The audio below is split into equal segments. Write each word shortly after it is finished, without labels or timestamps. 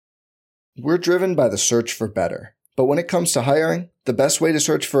We're driven by the search for better. But when it comes to hiring, the best way to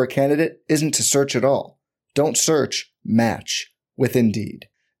search for a candidate isn't to search at all. Don't search, match with Indeed.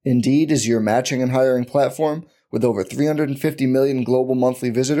 Indeed is your matching and hiring platform with over 350 million global monthly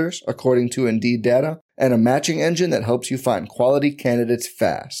visitors, according to Indeed data, and a matching engine that helps you find quality candidates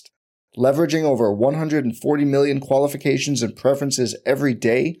fast. Leveraging over 140 million qualifications and preferences every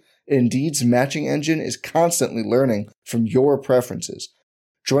day, Indeed's matching engine is constantly learning from your preferences.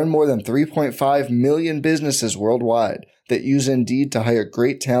 Join more than 3.5 million businesses worldwide that use Indeed to hire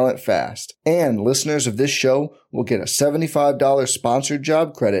great talent fast. And listeners of this show will get a $75 sponsored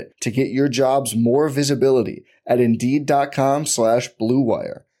job credit to get your jobs more visibility at Indeed.com/Blue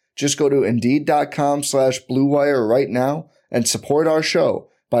Wire. Just go to Indeed.com/Blue Wire right now and support our show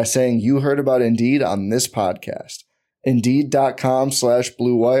by saying you heard about Indeed on this podcast.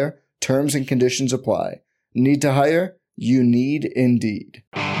 Indeed.com/Blue Wire. Terms and conditions apply. Need to hire? You need Indeed.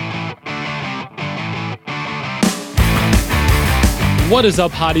 What is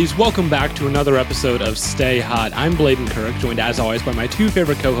up, hotties? Welcome back to another episode of Stay Hot. I'm Bladen Kirk, joined as always by my two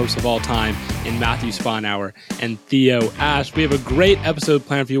favorite co-hosts of all time in Matthew Sponhour and Theo Ash. We have a great episode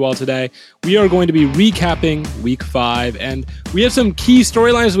planned for you all today. We are going to be recapping Week 5, and we have some key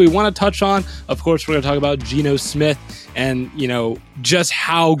storylines that we want to touch on. Of course, we're going to talk about Geno Smith and, you know, just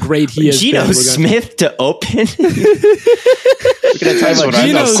how great he is. Geno Smith to open?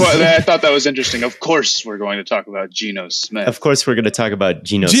 I thought that was interesting. Of course, we're going to talk about Geno Smith. Of course, we're going to talk about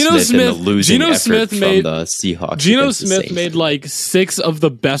Geno Smith and the losing effort from the Seahawks. Geno Smith made like 6 of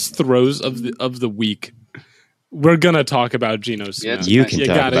the best throws of the week. We're going to talk about Geno Smith. You can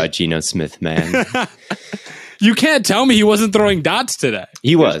talk about Geno Smith, man. You can't tell me he wasn't throwing dots today.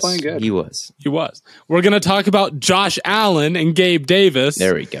 He was playing good. He was. We're going to talk about Josh Allen and Gabe Davis.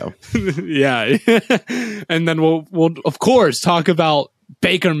 There we go. Yeah. And then we'll of course talk about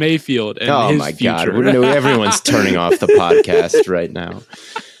Baker Mayfield and his future. God. Everyone's turning off the podcast right now.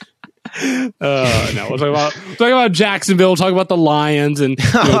 No, we'll talk about Jacksonville. We'll talk about the Lions and the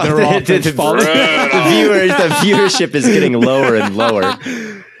viewership is getting lower and lower.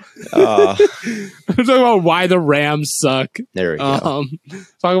 We're talking about why the Rams suck. There we go.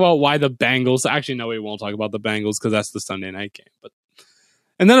 Talk about why the Bengals. Actually, no, we won't talk about the Bengals because that's the Sunday night game.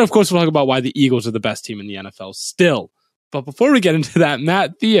 And then, of course, we'll talk about why the Eagles are the best team in the NFL still. But before we get into that,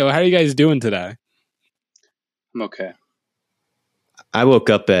 Matt, Theo, how are you guys doing today? I'm okay. I woke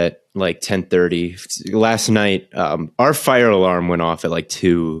up at like 10:30 last night. Our fire alarm went off at like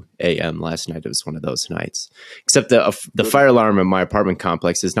 2 a.m. last night. It was one of those nights. Except the fire alarm in my apartment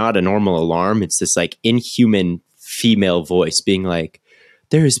complex is not a normal alarm. It's this like inhuman female voice being like,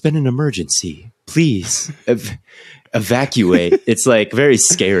 "There has been an emergency. Please evacuate." It's like very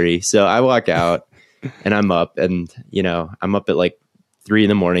scary. So I walk out and I'm up, and I'm up at like 3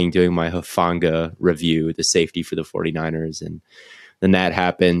 a.m. doing my Hufanga review, the safety for the 49ers, and then that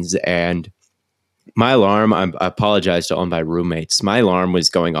happens, and my alarm, I apologize to all my roommates. My alarm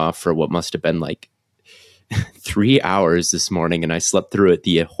was going off for what must have been like 3 hours this morning, and I slept through it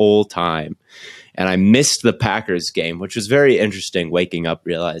the whole time. And I missed the Packers game, which was very interesting, waking up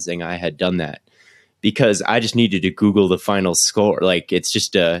realizing I had done that, because I just needed to Google the final score. Like, it's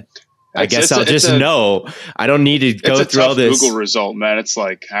just I guess I'll just know. I don't need to go through all this. Google result, man. It's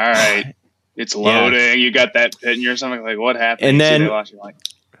like, all right. It's loading. Yeah. You got that pit in your stomach. Like, what happened?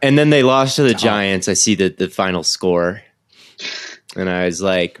 And then they lost to the Giants. I see the final score, and I was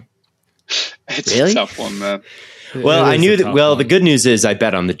like, "It's really? a tough one, man." Well, I knew that. Well, the good news is I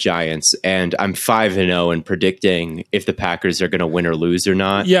bet on the Giants, and I'm 5-0 in predicting if the Packers are going to win or lose or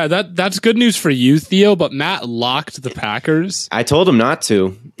not. Yeah, that's good news for you, Theo. But Matt locked the Packers. I told him not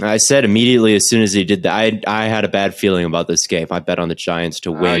to. I said immediately as soon as he did that, I had a bad feeling about this game. I bet on the Giants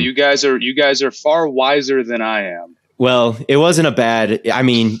to win. You guys are far wiser than I am. Well, it wasn't a bad. I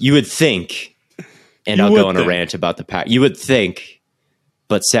mean, you would think, and I'll go on a rant about the Pack. You would think,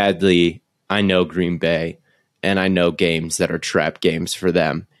 but sadly, I know Green Bay. And I know games that are trap games for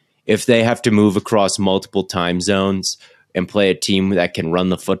them. If they have to move across multiple time zones and play a team that can run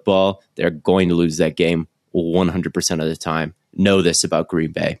the football, they're going to lose that game 100% of the time. Know this about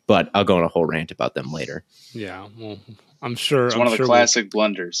Green Bay, but I'll go on a whole rant about them later. Yeah, well, I'm sure. It's one of the classic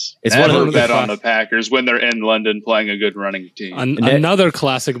blunders. It's Never one of the bet on the Packers when they're in London playing a good running team. Another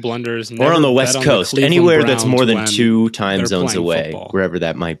classic blunder is or on the West Coast, anywhere that's more than 2 time zones away, wherever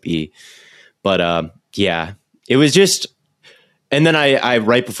that might be. But yeah. It was just, And then I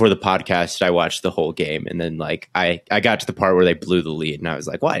right before the podcast, I watched the whole game, and then like I got to the part where they blew the lead, and I was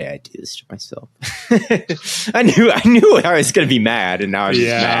like, "Why did I do this to myself?" I knew I was going to be mad, and now I'm just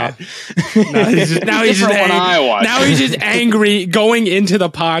mad. now he's just angry going into the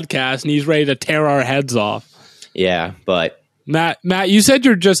podcast, and he's ready to tear our heads off. Yeah, but Matt, you said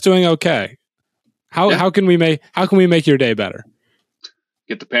you're just doing okay. How can we make your day better?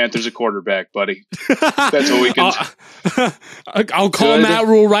 Get the Panthers a quarterback, buddy. That's what we can. I'll call Matt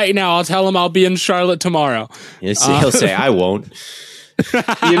Rule right now. I'll tell him I'll be in Charlotte tomorrow. He'll say I won't.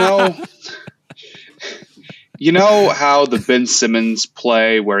 You know how the Ben Simmons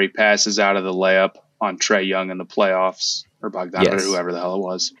play where he passes out of the layup on Trae Young in the playoffs, or Bogdanovic, or whoever the hell it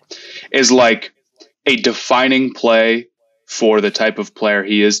was, is like a defining play for the type of player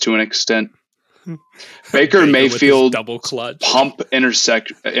he is to an extent. Baker Mayfield double clutch pump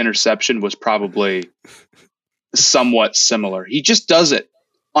interception was probably somewhat similar. He just does it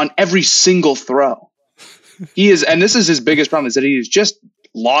on every single throw. He is, and this is his biggest problem, is that he has just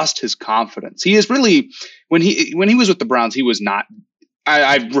lost his confidence. He is really, when he was with the Browns, he was not.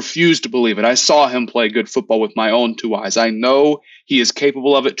 I refuse to believe it. I saw him play good football with my own two eyes. I know he is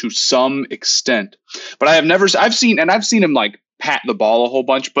capable of it to some extent, but I've seen him like pat the ball a whole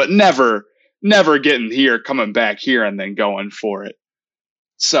bunch, but never getting here, coming back here, and then going for it.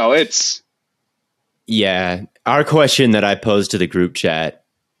 So it's... Yeah. Our question that I posed to the group chat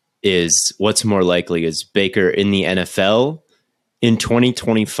is, what's more likely? Is Baker in the NFL in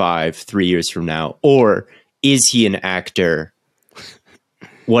 2025, 3 years from now? Or is he an actor?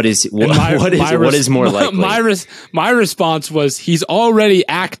 What is more likely? My response was, he's already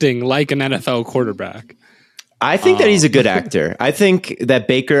acting like an NFL quarterback. I think that he's a good actor. I think that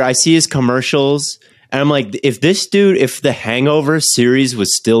Baker, I see his commercials, and I'm like, if the Hangover series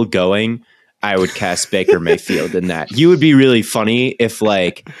was still going, I would cast Baker Mayfield in that. He would be really funny if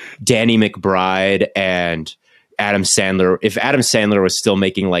like Danny McBride and Adam Sandler was still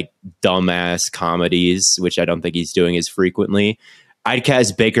making like dumbass comedies, which I don't think he's doing as frequently. I'd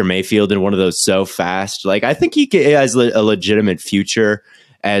cast Baker Mayfield in one of those so fast. Like, I think he has a legitimate future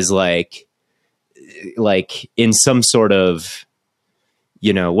as like in some sort of,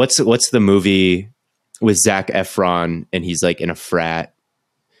 what's the movie with Zac Efron and he's like in a frat?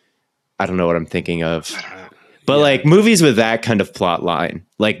 I don't know what I'm thinking of, but like movies with that kind of plot line,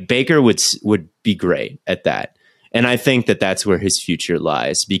 like Baker would be great at that. And I think that that's where his future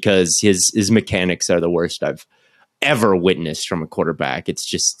lies, because his mechanics are the worst I've ever witnessed from a quarterback. It's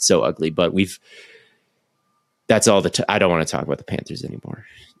just so ugly, but that's all I don't want to talk about the Panthers anymore.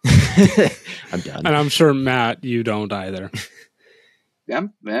 I'm done. And I'm sure, Matt, you don't either. Yeah,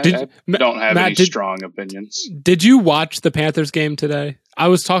 I don't have any strong opinions. Did you watch the Panthers game today? I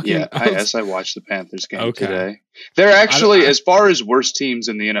was talking. Yeah, I watched the Panthers game today. They're actually, as far as worst teams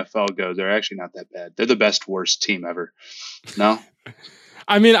in the NFL go, they're actually not that bad. They're the best worst team ever. No?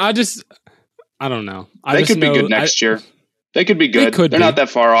 I mean, I don't know. They could be good next year. They could be good. They're not that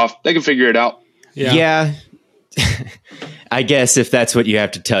far off. They can figure it out. Yeah. I guess if that's what you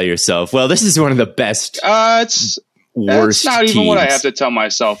have to tell yourself. Well, this is one of the best. It's not even teams. What I have to tell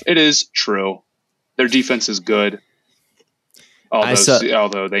myself. It is true. Their defense is good.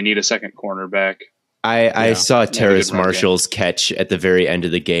 Although they need a second cornerback. I saw Terrace Marshall's catch at the very end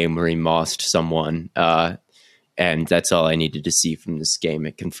of the game where he mossed someone. And that's all I needed to see from this game.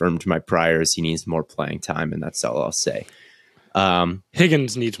 It confirmed my priors. He needs more playing time, and that's all I'll say.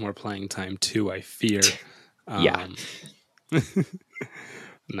 Higgins needs more playing time too, I fear. Yeah.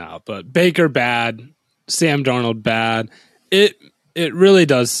 No, but Baker bad, Sam Darnold bad. It really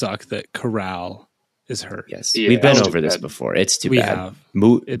does suck that Corral is hurt. Yes, we've been over this before. It's too bad.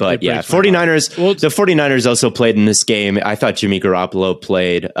 But yeah, 49ers. The 49ers also played in this game. I thought Jimmy Garoppolo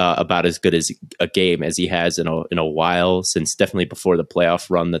played about as good as a game as he has in a while, since definitely before the playoff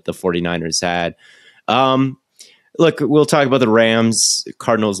run that the 49ers had. Look, we'll talk about the Rams.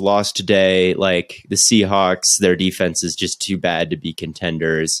 Cardinals lost today. Like the Seahawks, their defense is just too bad to be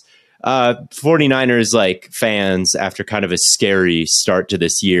contenders. 49ers like fans, after kind of a scary start to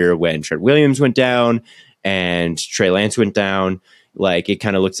this year when Trent Williams went down and Trey Lance went down, like it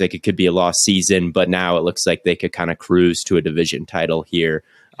kind of looks like it could be a lost season, but now it looks like they could kind of cruise to a division title here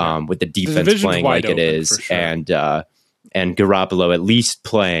with the defense playing like it is. Sure. And Garoppolo at least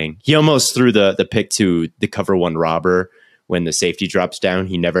playing. He almost threw the pick to the cover one robber when the safety drops down.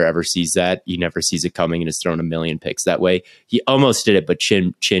 He never ever sees that. He never sees it coming and is throwing a million picks that way. He almost did it, but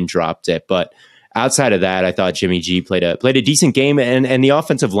chin dropped it. But outside of that, I thought Jimmy G played a decent game, and the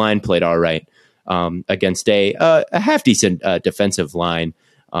offensive line played all right against a half decent defensive line.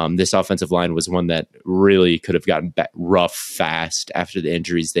 This offensive line was one that really could have gotten rough fast after the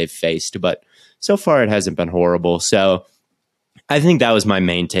injuries they've faced, but so far it hasn't been horrible. So I think that was my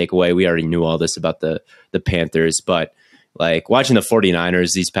main takeaway. We already knew all this about the Panthers, but like watching the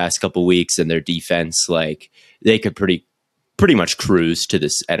 49ers these past couple weeks and their defense, like they could pretty much cruise to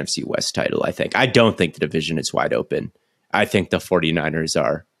this NFC West title, I think. I don't think the division is wide open. I think the 49ers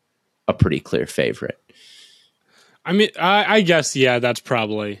are a pretty clear favorite. I mean, I guess, yeah, that's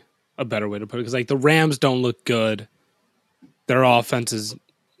probably a better way to put it, because like the Rams don't look good. Their offense is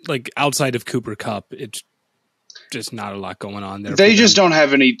like outside of Cooper Kupp, it's just not a lot going on there. They just don't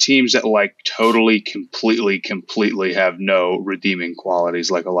have any teams that like totally, completely have no redeeming qualities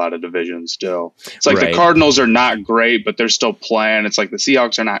like a lot of divisions do. It's like the Cardinals are not great, but they're still playing. It's like the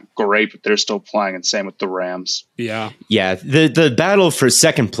Seahawks are not great, but they're still playing. And same with the Rams. Yeah. Yeah. The battle for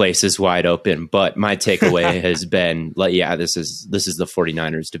second place is wide open, but my takeaway has been like, yeah, this is the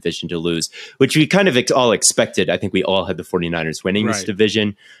 49ers division to lose, which we kind of all expected. I think we all had the 49ers winning this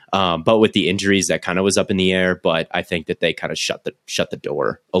division. But with the injuries, that kind of was up in the air. But I think that they kind of shut the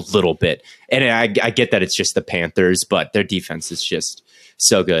door a little bit. And I get that it's just the Panthers, but their defense is just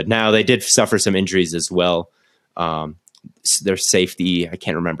so good. Now, they did suffer some injuries as well. Their safety, I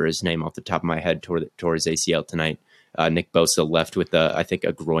can't remember his name off the top of my head, tore his ACL tonight. Nick Bosa left with, I think,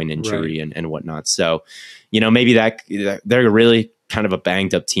 a groin injury and whatnot. So, maybe they're really kind of a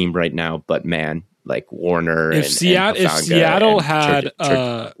banged up team right now. But, man, like Warner if Seattle had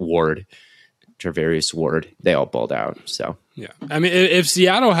Travarius Ward, they all balled out. So yeah, I mean, if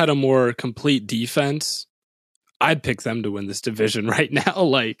Seattle had a more complete defense, I'd pick them to win this division right now.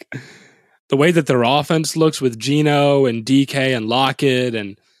 Like the way that their offense looks with Geno and DK and Lockett,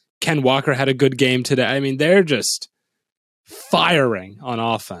 and Ken Walker had a good game today. I mean, they're just firing on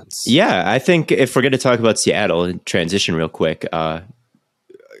offense. Yeah, I think if we're going to talk about Seattle and transition real quick,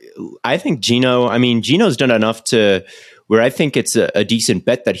 I think Geno's done enough to where I think it's a decent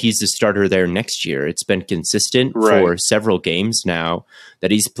bet that he's the starter there next year. It's been consistent for several games now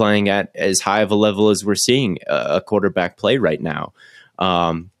that he's playing at as high of a level as we're seeing a quarterback play right now.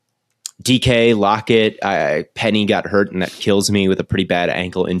 DK, Lockett, Penny got hurt, and that kills me with a pretty bad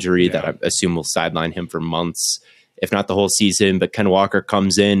ankle injury that I assume will sideline him for months, if not the whole season. But Ken Walker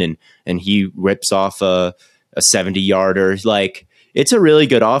comes in and he rips off a 70-yarder. Like, it's a really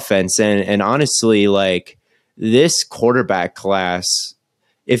good offense. And honestly, like, this quarterback class,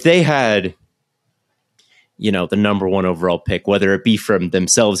 if they had, the number one overall pick, whether it be from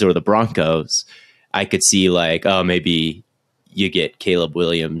themselves or the Broncos, I could see like, oh, maybe you get Caleb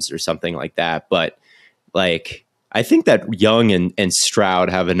Williams or something like that. But like, I think that Young and Stroud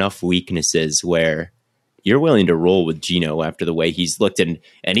have enough weaknesses where you're willing to roll with Geno after the way he's looked. And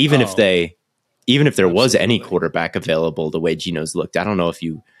even if there was any quarterback available the way Geno's looked, I don't know if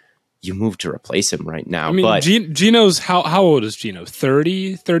you move to replace him right now. I mean, but Geno's how old is Geno?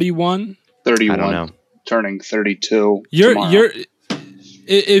 30, 31? 31. I don't know. Turning 32.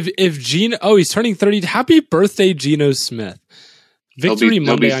 If Geno, he's turning 30. Happy birthday, Geno Smith. Victory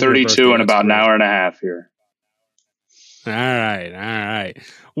Monday. He'll be 32 in about an hour and a half here. All right.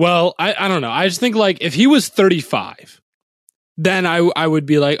 Well, I don't know. I just think like if he was 35, then I would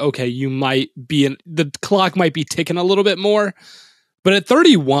be like, okay, you might be the clock might be ticking a little bit more. But at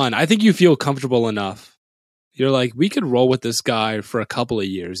 31, I think you feel comfortable enough. You're like, we could roll with this guy for a couple of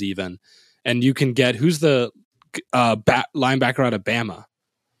years even. And you can get, who's the linebacker out of Bama?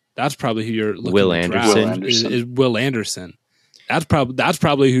 That's probably who you're looking Will to Anderson. draft, is Will Anderson. That's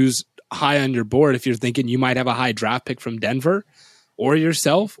probably who's high on your board if you're thinking you might have a high draft pick from Denver or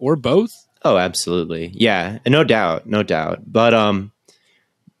yourself or both. Oh, absolutely. Yeah, no doubt. But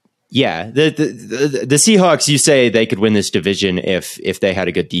yeah, the Seahawks, you say they could win this division if they had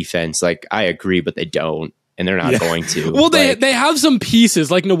a good defense. Like, I agree, but they don't, and they're not going to. Well, they have some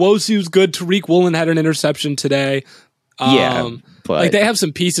pieces. Like, Nwosu's good. Tariq Woolen had an interception today. But like, they have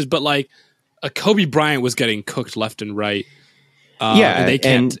some pieces, but like, Kobe Bryant was getting cooked left and right. And they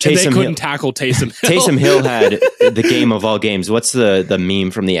couldn't tackle Taysom Hill. Taysom Hill had the game of all games. What's the meme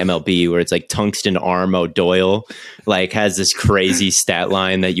from the MLB where it's like Tungsten Arm O'Doyle like has this crazy stat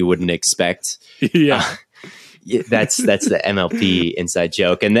line that you wouldn't expect? Yeah. That's the MLB inside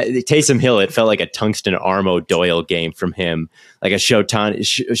joke. And Taysom Hill, it felt like a Tungsten Arm O'Doyle game from him, like a Shohei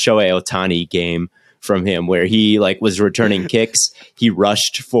Ohtani game from him, where he like was returning kicks. He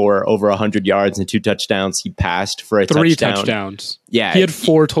rushed for over 100 yards and 2 touchdowns. He passed for 3 touchdowns. Yeah, he had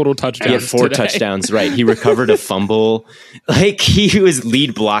 4 total touchdowns. He had 4 touchdowns. Right. He recovered a fumble. Like, he was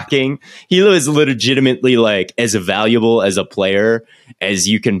lead blocking. He was legitimately like as valuable as a player as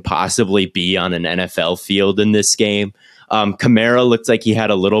you can possibly be on an NFL field in this game. Kamara looked like he had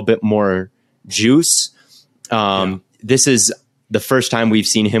a little bit more juice. This is the first time we've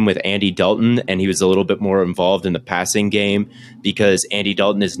seen him with Andy Dalton, and he was a little bit more involved in the passing game because Andy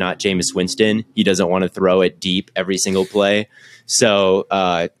Dalton is not Jameis Winston. He doesn't want to throw it deep every single play. So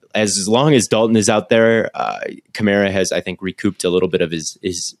as long as Dalton is out there, Kamara has, I think, recouped a little bit of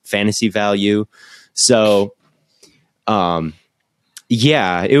his fantasy value. So,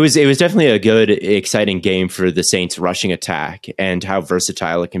 yeah, it was definitely a good, exciting game for the Saints rushing attack and how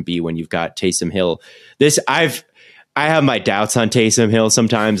versatile it can be when you've got Taysom Hill. I have my doubts on Taysom Hill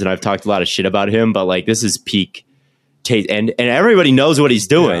sometimes, and I've talked a lot of shit about him, but like this is peak and everybody knows what he's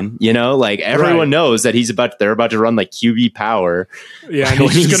doing, you know, like everyone knows that they're about to run like QB power. Yeah, and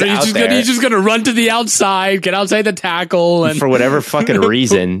he's just gonna run to the outside, get outside the tackle, and for whatever fucking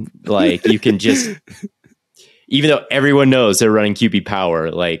reason, like you can just, even though everyone knows they're running QB power,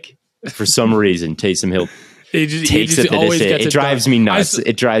 like for some reason Taysom Hill takes it. It drives me nuts.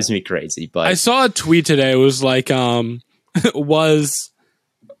 It drives me crazy. But I saw a tweet today. It was like, was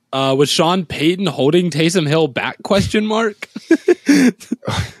Sean Payton holding Taysom Hill back? ?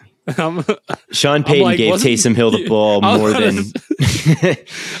 Sean Payton gave Taysom Hill the ball more than. I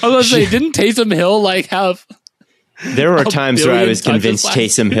was going to say, didn't Taysom Hill like have? There were times where I was convinced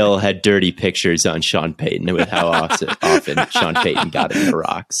Taysom Hill had dirty pictures on Sean Payton with how often Sean Payton got in the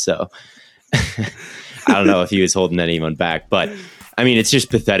rocks. So I don't know if he was holding anyone back, but I mean, it's just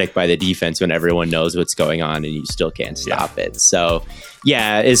pathetic by the defense when everyone knows what's going on and you still can't stop it. So,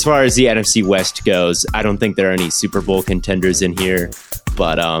 yeah, as far as the NFC West goes, I don't think there are any Super Bowl contenders in here,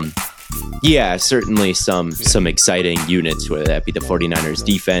 but yeah, certainly some exciting units, whether that be the 49ers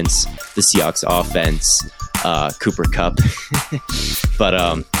defense, the Seahawks offense, Cooper Kupp.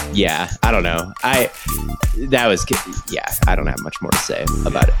 But yeah, I don't know. I don't have much more to say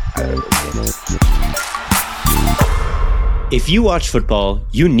about it. Either of those games. If you watch football,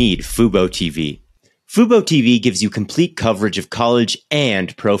 you need Fubo TV. Fubo TV gives you complete coverage of college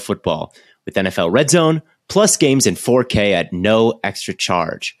and pro football with NFL Red Zone, plus games in 4K at no extra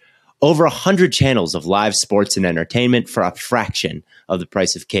charge. Over 100 channels of live sports and entertainment for a fraction of the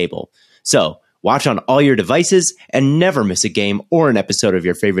price of cable. So, watch on all your devices and never miss a game or an episode of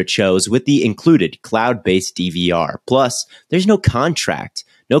your favorite shows with the included cloud-based DVR. Plus, there's no contract,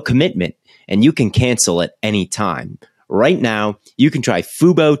 no commitment, and you can cancel at any time. Right now, you can try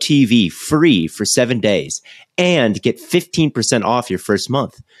Fubo TV free for 7 days and get 15% off your first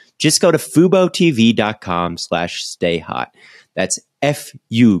month. Just go to FuboTV.com/stayhot. That's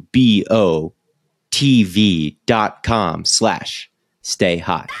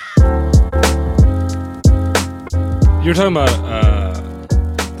FuboTV.com/stayhot. You're talking about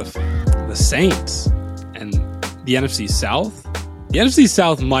the Saints and the NFC South. The NFC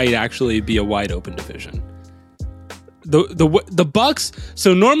South might actually be a wide open division. The Bucks.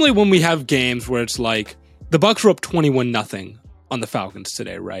 So normally when we have games where it's like the Bucks were up 21-0 on the Falcons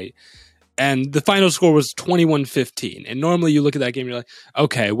today, right? And the final score was 21-15. And normally you look at that game and you're like,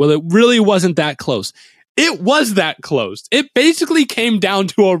 okay, well, it really wasn't that close. It was that close. It basically came down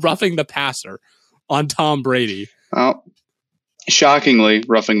to a roughing the passer on Tom Brady. Well, shockingly,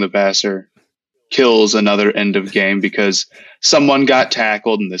 roughing the passer kills another end of game because someone got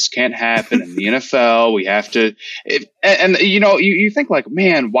tackled and this can't happen in the NFL. We have to, you think like,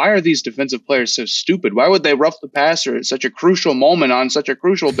 man, why are these defensive players so stupid? Why would they rough the passer at such a crucial moment on such a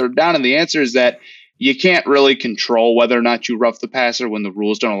crucial third down? And the answer is that you can't really control whether or not you rough the passer when the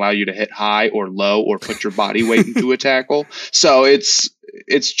rules don't allow you to hit high or low or put your body weight into a tackle. So it's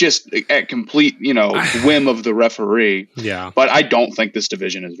just a complete, whim of the referee. Yeah. But I don't think this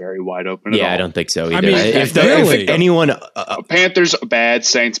division is very wide open at all. Yeah, I don't think so either. I mean, if anyone... Panthers bad,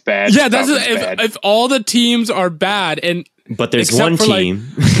 Saints bad. Yeah, if all the teams are bad and... But there's one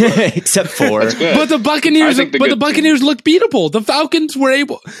team, except for... But the Buccaneers look beatable. The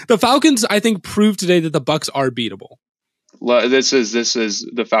Falcons, I think, proved today that the Bucs are beatable. This is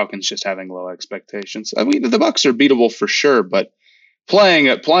the Falcons just having low expectations. I mean, the Bucs are beatable for sure, but playing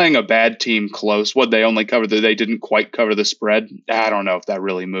a bad team close, they didn't quite cover the spread. I don't know if that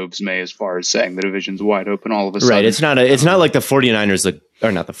really moves me as far as saying the division's wide open all of a sudden. Right. It's not like the 49ers look,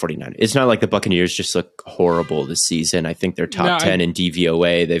 or not the 49ers. It's not like the Buccaneers just look horrible this season. I think they're top 10 in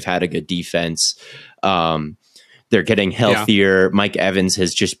DVOA. They've had a good defense. They're getting healthier. Yeah. Mike Evans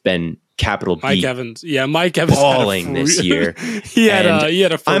has just been capital B. Mike Evans balling this year. he had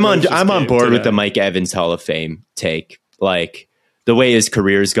a I'm on board with the Mike Evans Hall of Fame take. Like, the way his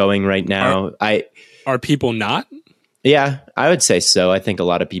career is going right now, are people not? Yeah, I would say so. I think a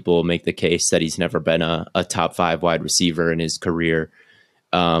lot of people make the case that he's never been a top 5 wide receiver in his career.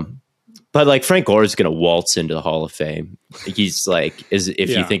 But like Frank Gore is going to waltz into the Hall of Fame. He's like, if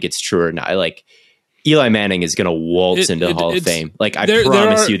you think it's true or not, like Eli Manning is going to waltz into the Hall of Fame. Like I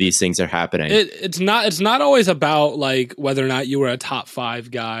promise you, these things are happening. It's not always about like whether or not you were a top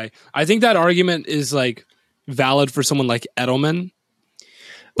 5 guy. I think that argument is like valid for someone like Edelman.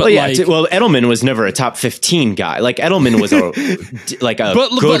 But Edelman was never a top 15 guy. Like Edelman was a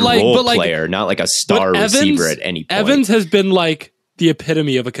good role player, not like a star receiver at any point. Evans has been like the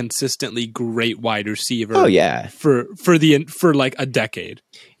epitome of a consistently great wide receiver. Oh yeah, for like a decade.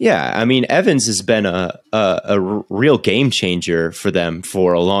 Yeah, I mean Evans has been a real game changer for them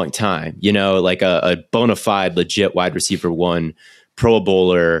for a long time. You know, like a bona fide, legit wide receiver 1, Pro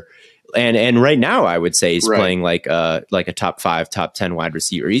Bowler. And right now, I would say he's playing like a top 5, top 10 wide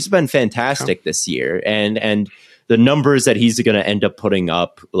receiver. He's been fantastic this year, and the numbers that he's going to end up putting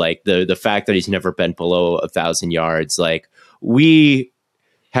up, like the fact that he's never been below 1,000 yards, like we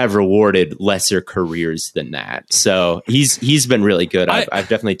have rewarded lesser careers than that. So he's been really good. I've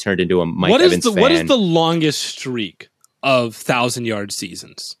definitely turned into a Mike Evans fan. What is the longest streak of 1,000-yard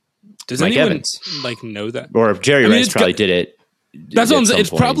seasons? Does Mike anyone Evans like know that? Or Jerry Rice probably did it. That's what I'm saying. It's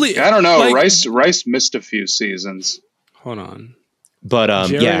probably, I don't know. Like, Rice missed a few seasons. Hold on. But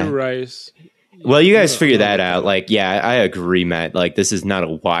Jerry Rice. Well, you guys figure that out. Like, yeah, I agree, Matt. Like, this is not a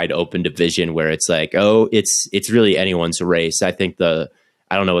wide open division where it's like, oh, it's really anyone's race. I think I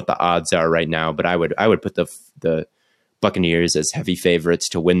don't know what the odds are right now, but I would put the Buccaneers as heavy favorites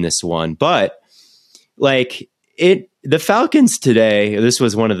to win this one. But like the Falcons today, this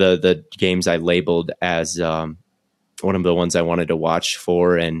was one of the games I labeled as one of the ones I wanted to watch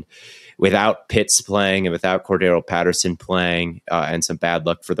for, and without Pitts playing and without Cordero Patterson playing, and some bad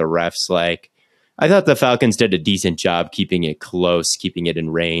luck for the refs, like I thought the Falcons did a decent job keeping it close, keeping it in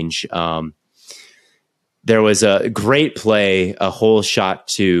range. There was a great play, a whole shot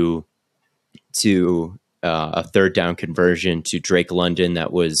to a third down conversion to Drake London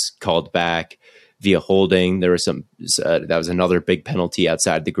that was called back via holding. There was that was another big penalty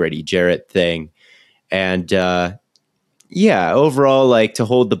outside the Grady Jarrett thing, and overall, like to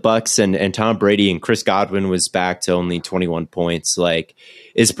hold the Bucs and Tom Brady and Chris Godwin was back to only 21 points, like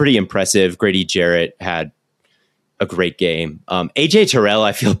is pretty impressive. Grady Jarrett had a great game. AJ Terrell,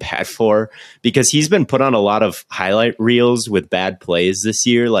 I feel bad for because he's been put on a lot of highlight reels with bad plays this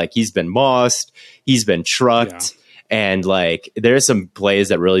year. Like he's been mossed, he's been trucked, and like there's some plays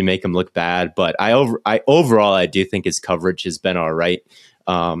that really make him look bad. But overall, I do think his coverage has been all right.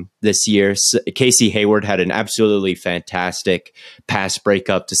 This year, Casey Hayward had an absolutely fantastic pass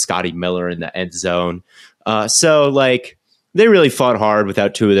breakup to Scotty Miller in the end zone. So like they really fought hard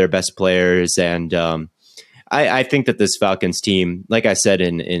without 2 of their best players. And I think that this Falcons team, like I said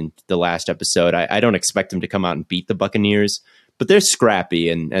in the last episode, I don't expect them to come out and beat the Buccaneers, but they're scrappy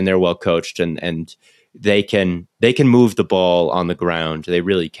and they're well coached and they can move the ball on the ground. They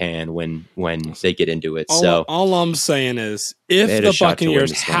really can when they get into it. All I'm saying is if the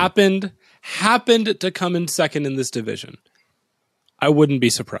Buccaneers happened to come in second in this division, I wouldn't be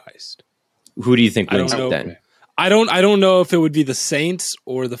surprised. Who do you think wins it then? I don't know if it would be the Saints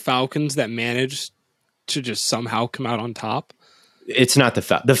or the Falcons that managed to just somehow come out on top. It's not the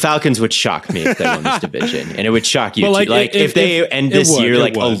Falcons would shock me if they won this division, and it would shock you too. Like if they end this year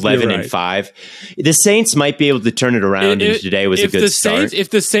like 11-5, the Saints might be able to turn it around. And today was a good start. If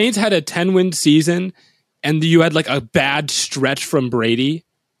the Saints had a 10-win season and you had like a bad stretch from Brady,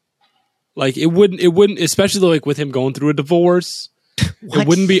 like it wouldn't, especially like with him going through a divorce. It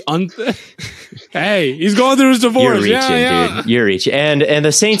wouldn't be Hey, he's going through his divorce. You're reaching, dude. You're reaching. And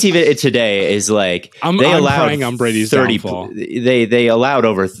the Saints even today is like I'm praying on Brady's 30. Downfall. They allowed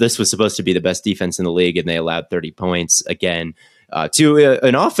over. This was supposed to be the best defense in the league, and they allowed 30 points again to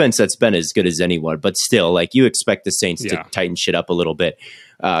an offense that's been as good as anyone. But still, like you expect the Saints to tighten shit up a little bit.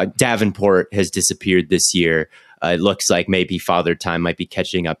 Davenport has disappeared this year. It looks like maybe Father Time might be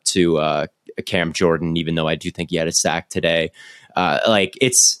catching up to Cam Jordan, even though I do think he had a sack today. Like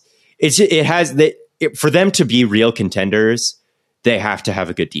for them to be real contenders, they have to have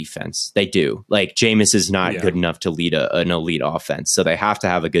a good defense. They do. Like Jameis is not good enough to lead an elite offense, so they have to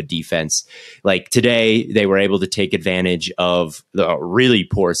have a good defense. Like today, they were able to take advantage of the really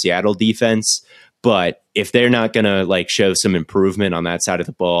poor Seattle defense. But if they're not going to like show some improvement on that side of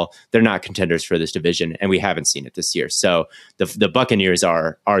the ball, they're not contenders for this division, and we haven't seen it this year. So the Buccaneers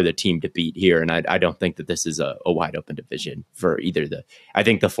are the team to beat here, and I don't think that this is a wide open division for either I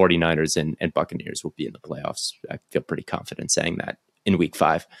think the 49ers and Buccaneers will be in the playoffs. I feel pretty confident saying that in week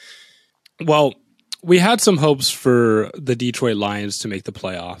 5. Well, we had some hopes for the Detroit Lions to make the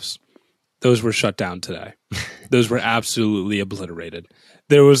playoffs, those were shut down today. Those were absolutely obliterated.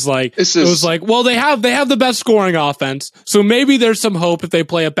 There was like, it was like, well, they have the best scoring offense, so maybe there's some hope if they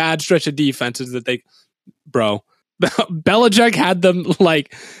play a bad stretch of defenses that they, bro, Belichick had them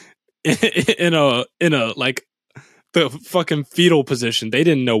like in a like the fucking fetal position. They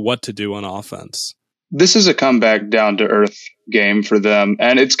didn't know what to do on offense. This is a comeback down to earth game for them.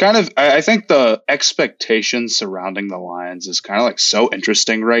 And it's kind of, I think the expectations surrounding the Lions is kind of like so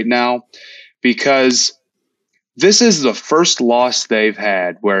interesting right now, because this is the first loss they've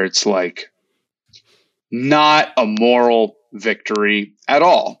had where it's like not a moral victory at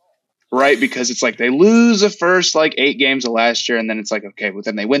all, right? Because it's like they lose the first like 8 games of last year, and then it's like, okay, but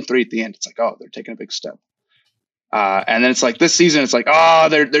then they win 3 at the end. It's like, oh, they're taking a big step. And then it's like this season, it's like, oh,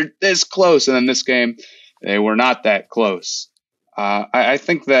 they're this close. And then this game, they were not that close. I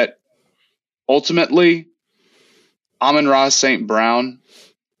think that ultimately, Amon-Ra St. Brown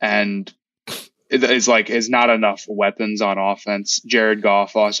and is not enough weapons on offense. Jared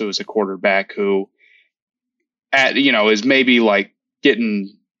Goff also is a quarterback who is maybe like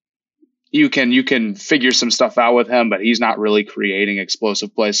getting, you can figure some stuff out with him, but he's not really creating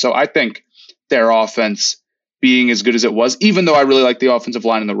explosive plays. So I think their offense being as good as it was, even though I really like the offensive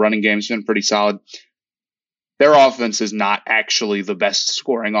line and the running game has been pretty solid, their offense is not actually the best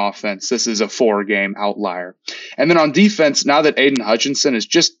scoring offense. This is a 4-game outlier. And then on defense, now that Aiden Hutchinson has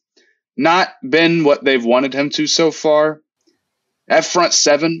just not been what they've wanted him to so far, that front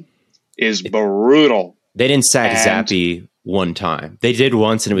 7 is brutal. They didn't sack Zappy one time. They did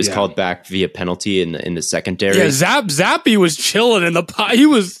once, and it was called back via penalty in the secondary. Yeah, Zappy was chilling in the pot. He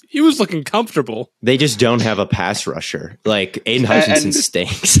was looking comfortable. They just don't have a pass rusher. Like Aiden Hutchinson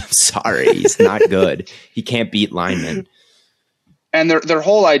stinks. I'm sorry, he's not good. He can't beat linemen. And their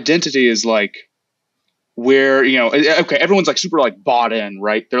whole identity is like, where okay, everyone's like super like bought in,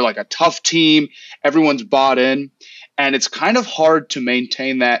 right? They're like a tough team. Everyone's bought in. And it's kind of hard to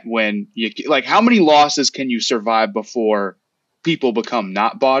maintain that when you like, how many losses can you survive before people become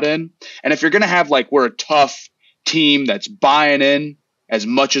not bought in? And if you're going to have like, we're a tough team that's buying in as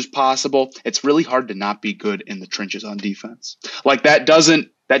much as possible, it's really hard to not be good in the trenches on defense. Like that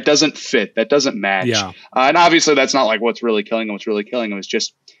doesn't fit. That doesn't match. Yeah. And obviously that's not like what's really killing them. What's really killing them is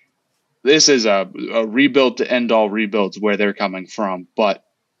just, this is a rebuild to end all rebuilds where they're coming from. But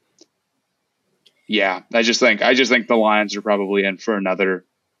yeah, I just think the Lions are probably in for another.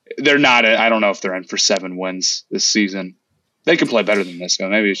 They're not. I don't know if they're in for 7 wins this season. They can play better than this, though.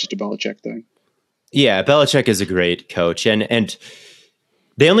 Maybe it's just a Belichick thing. Yeah, Belichick is a great coach, and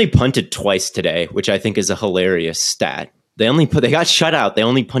they only punted twice today, which I think is a hilarious stat. They got shut out. They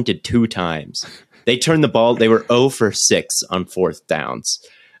only punted 2 times. They turned the ball. They were 0 for 6 on 4th downs.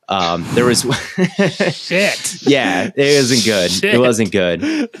 There was shit. Yeah, it wasn't good. Shit. It wasn't good,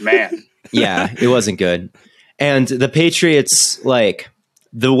 man. Yeah, it wasn't good. And the Patriots, like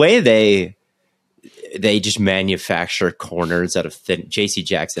the way they just manufacture corners out of thin. JC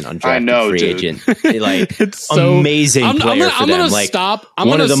Jackson, undrafted free agent, like it's so amazing player for them. I'm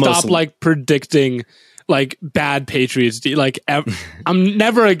gonna stop like predicting like bad Patriots. Like I'm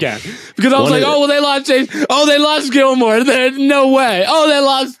never again, because I was like, they lost Jason. Oh, they lost Gilmore. There's no way. Oh, they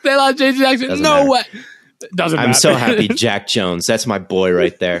lost JC Jackson. Doesn't no matter. way. Doesn't matter. I'm so happy. Jack Jones. That's my boy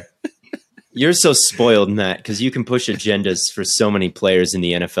right there. You're so spoiled in that because you can push agendas for so many players in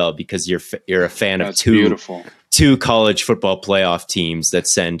the NFL because you're a fan of two college football playoff teams that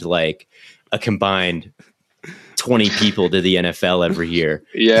send like a combined 20 people to the NFL every year.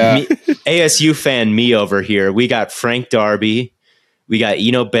 Yeah. ASU fan me over here. We got Frank Darby, we got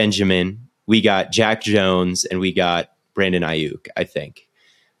Eno Benjamin, we got Jack Jones, and we got Brandon Ayuk, I think.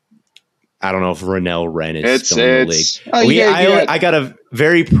 I don't know if Ronell Wren is still in the league. I got a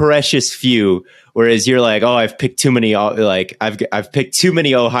very precious few, whereas you're like, oh, I've picked too many. Like I've picked too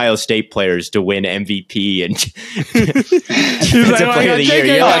many Ohio State players to win MVP and defensive player of the year.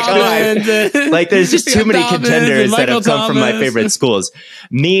 You're like, oh, like there's just too many contenders that have come from my favorite schools.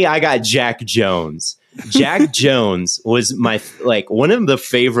 Me, I got Jack Jones. Jack Jones was one of the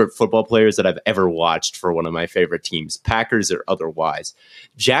favorite football players that I've ever watched for one of my favorite teams, Packers or otherwise.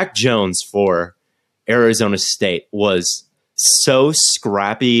 Jack Jones for Arizona State was so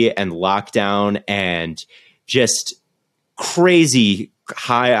scrappy and lockdown and just crazy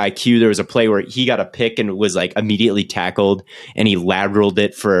high IQ. There was a play where he got a pick and was like immediately tackled, and he lateraled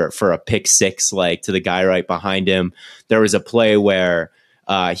it for a pick 6, like to the guy right behind him. There was a play where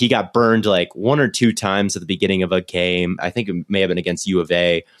he got burned like 1 or 2 times at the beginning of a game. I think it may have been against U of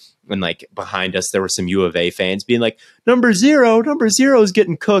A. And like behind us, there were some U of A fans being like, number zero is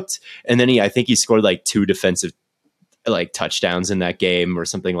getting cooked. And then I think he scored like 2 defensive like touchdowns in that game or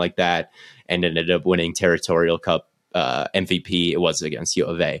something like that, and ended up winning Territorial Cup MVP. It was against U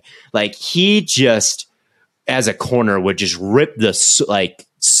of A. Like he just, as a corner, would just rip like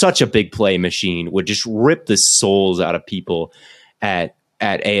such a big play machine, would just rip the souls out of people at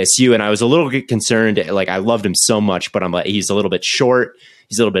ASU. And I was a little bit concerned. Like I loved him so much, but I'm like, he's a little bit short.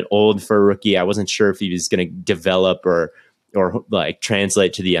 He's a little bit old for a rookie. I wasn't sure if he was going to develop or like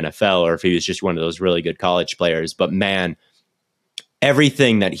translate to the NFL, or if he was just one of those really good college players. But man,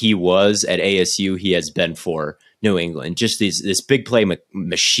 everything that he was at ASU, he has been for New England. Just this big play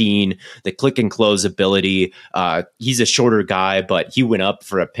machine, the click and close ability. He's a shorter guy, but he went up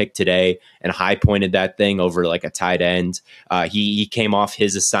for a pick today and high pointed that thing over like a tight end. He came off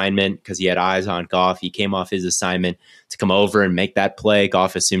his assignment because he had eyes on Goff. He came off his assignment to come over and make that play.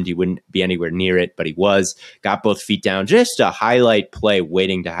 Goff assumed he wouldn't be anywhere near it, but he was. Got both feet down. Just a highlight play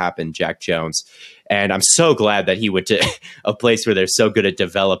waiting to happen, Jack Jones. And I'm so glad that he went to a place where they're so good at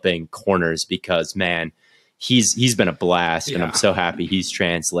developing corners, because man, he's been a blast, and I'm so happy he's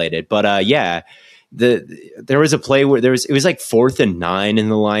translated. But there was a play where it was like 4th and 9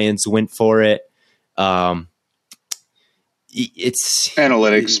 and the Lions went for it. It's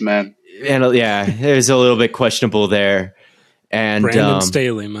analytics, man. And it was a little bit questionable there. And Brandon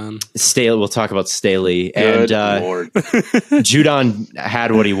Staley, man. Staley, we'll talk about Staley. Good and Lord. Judon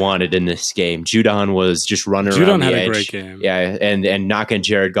had what he wanted in this game. Judon was just running around the edge. Judon had a great game. Yeah, and knocking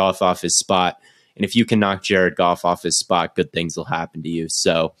Jared Goff off his spot. And if you can knock Jared Goff off his spot, good things will happen to you.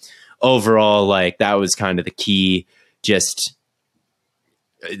 So overall, like that was kind of the key. Just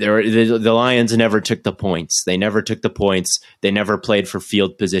the Lions never took the points. They never took the points. They never played for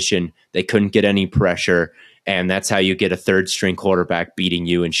field position. They couldn't get any pressure. And that's how you get a third string quarterback beating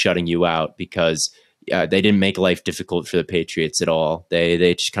you and shutting you out, because they didn't make life difficult for the Patriots at all.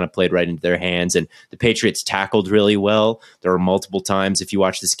 They just kind of played right into their hands, and the Patriots tackled really well. There were multiple times, if you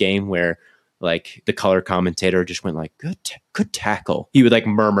watch this game, where like the color commentator just went like, good tackle. He would like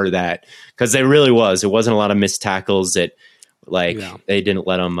murmur that, because it wasn't a lot of missed tackles. They didn't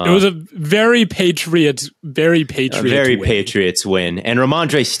let them. It was a very Patriots win. Patriots win. And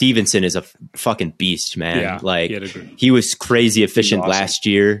Ramondre Stevenson is a fucking beast, man. Yeah, he was crazy efficient last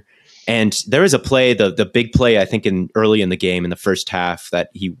year. And there was a play, the big play, I think early in the game in the first half, that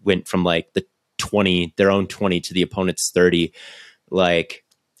he went from like the 20, their own 20 to the opponent's 30. Like,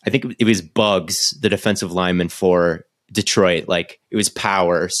 I think it was Buggs, the defensive lineman for Detroit. Like, it was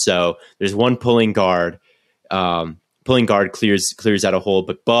power. So there's one pulling guard. Pulling guard clears out a hole,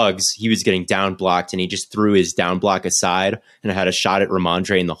 but Buggs, he was getting down blocked, and he just threw his down block aside and had a shot at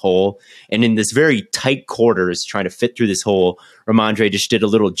Ramondre in the hole. And in this very tight quarters, trying to fit through this hole, Ramondre just did a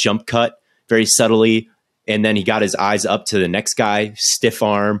little jump cut very subtly, and then he got his eyes up to the next guy, stiff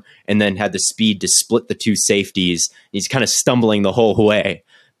arm, and then had the speed to split the two safeties. He's kind of stumbling the whole way.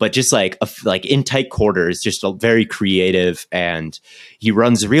 But just like in tight quarters, just a very creative, and he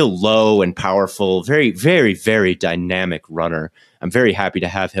runs real low and powerful, very, very, very dynamic runner. I'm very happy to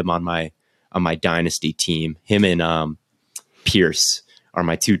have him on my dynasty team. Him and Pierce are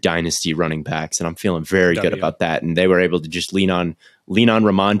my two dynasty running backs, and I'm feeling very good about that. And they were able to just lean on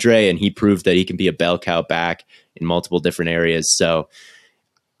Ramondre, and he proved that he can be a bell cow back in multiple different areas. So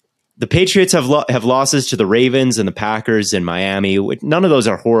the Patriots have losses to the Ravens and the Packers and Miami. None of those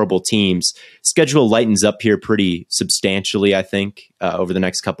are horrible teams. Schedule lightens up here pretty substantially, I think, over the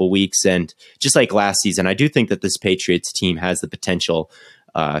next couple of weeks. And just like last season, I do think that this Patriots team has the potential,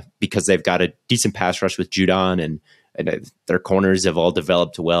 because they've got a decent pass rush with Judon, and their corners have all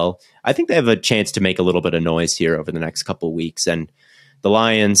developed well. I think they have a chance to make a little bit of noise here over the next couple of weeks. And the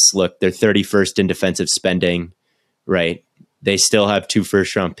Lions, look, they're 31st in defensive spending, right? They still have 2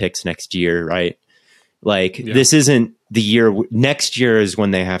 first-round picks next year, right? Like, This isn't the year. Next year is when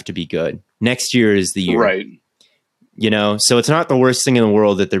they have to be good. Next year is the year. Right. So it's not the worst thing in the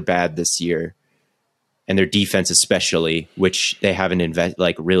world that they're bad this year. And their defense especially, which they haven't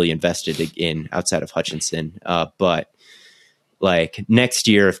really invested in outside of Hutchinson. But, like, next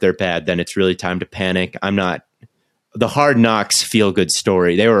year, if they're bad, then it's really time to panic. The Hard Knocks feel-good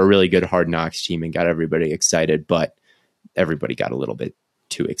story. They were a really good Hard Knocks team and got everybody excited, but everybody got a little bit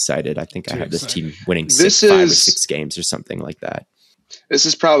too excited. I think I have this team winning 5 or 6 games or something like that. This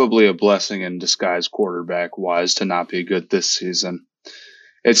is probably a blessing in disguise quarterback wise to not be good this season.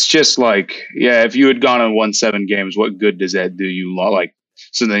 It's just like, if you had gone and won 7 games, what good does that do you?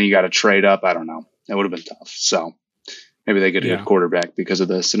 So then you got to trade up. I don't know. That would have been tough. So maybe they get a good quarterback because of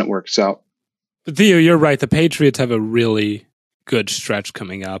this and it works out. But Theo, you're right. The Patriots have a really good stretch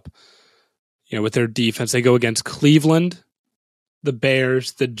coming up. With their defense, they go against Cleveland, the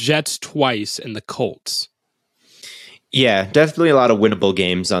Bears, the Jets twice, and the Colts. Yeah, definitely a lot of winnable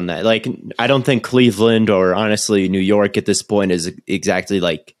games on that. Like, I don't think Cleveland or honestly New York at this point is exactly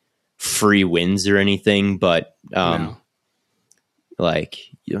like free wins or anything, but No. like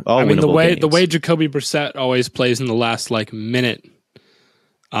all I mean, the winnable way games. Jacoby Brissett always plays in the last like minute,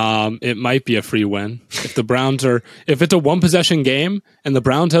 it might be a free win. If it's a one possession game and the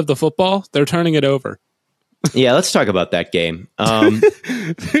Browns have the football, they're turning it over. Yeah, let's talk about that game.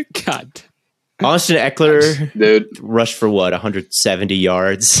 God. Austin Eckler Dude, rushed for what, 170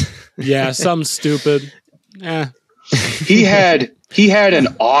 yards? Yeah, something stupid. he had an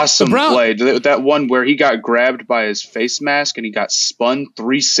awesome Brown- play. That one where he got grabbed by his face mask and he got spun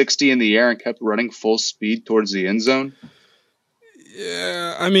 360 in the air and kept running full speed towards the end zone.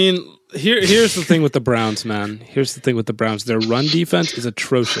 Yeah, I mean, here's the thing with the Browns, man. Here's the thing with the Browns. Their run defense is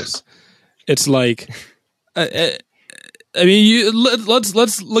atrocious. It's like, I mean,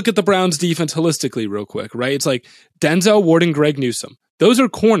 let's look at the Browns defense holistically real quick, right? It's like Denzel Ward and Greg Newsome. Those are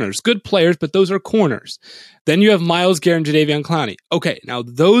corners, good players, but those are corners. Then you have Myles Garrett and Jadeveon Clowney. Okay, now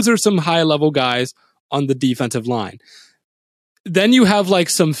those are some high-level guys on the defensive line. Then you have like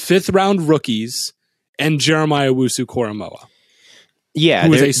some fifth-round rookies and Jeremiah Owusu-Koramoah, Yeah,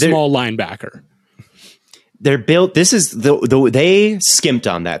 who is a small linebacker. They're built. This is they skimped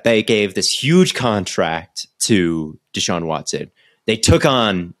on that. They gave this huge contract to Deshaun Watson. They took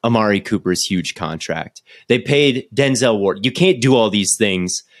on Amari Cooper's huge contract. They paid Denzel Ward. You can't do all these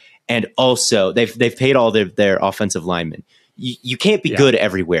things, and also they've paid all their offensive linemen. You can't be good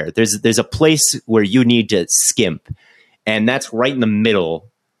everywhere. There's a place where you need to skimp, and that's right in the middle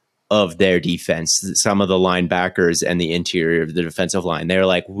of their defense. Some of the linebackers and the interior of the defensive line. They're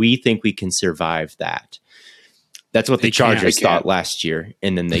like, we think we can survive that. That's what the Chargers thought last year,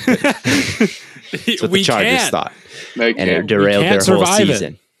 and then they couldn't. That's what the Chargers thought. And it derailed their whole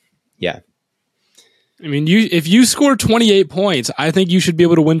season. Yeah. I mean, if you score 28 points, I think you should be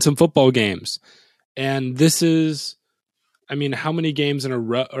able to win some football games. And this is, I mean, how many games in a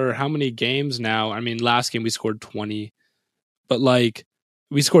row, or how many games now? I mean, last game we scored 20, but like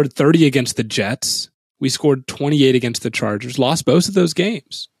we scored 30 against the Jets. We scored 28 against the Chargers, lost both of those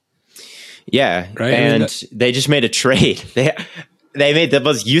games. Yeah, right. And they just made a trade. They made the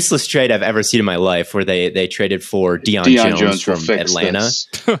most useless trade I've ever seen in my life, where they traded for Deion Jones from Atlanta.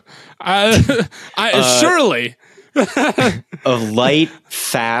 Surely a light,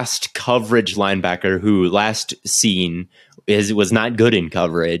 fast coverage linebacker who last seen was not good in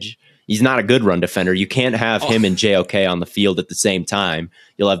coverage. He's not a good run defender. You can't have him and JOK on the field at the same time.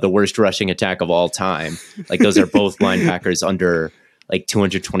 You'll have the worst rushing attack of all time. Like, those are both linebackers under like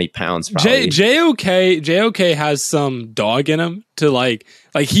 220 pounds. Probably. JOK has some dog in him to like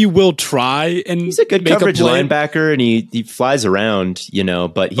he will try, and he's a good coverage linebacker, and he flies around,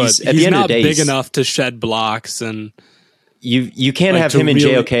 but he's at the end of the day big enough to shed blocks, and you can't have him and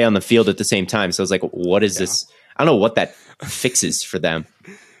JOK on the field at the same time. So it's like, what is this? I don't know what that fixes for them.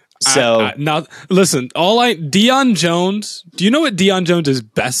 So now listen, Deion Jones. Do you know what Deion Jones is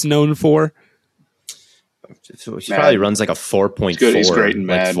best known for? He probably runs like a 4.4. He's great in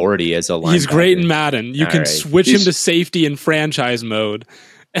Madden. 40 as a linebacker. He's great in Madden. You can switch him to safety in franchise mode,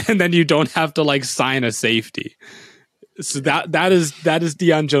 and then you don't have to like sign a safety. So that is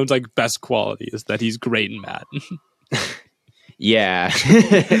Deion Jones' like best quality, is that he's great in Madden. Yeah,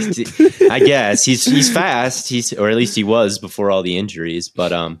 I guess he's fast. Or at least he was before all the injuries.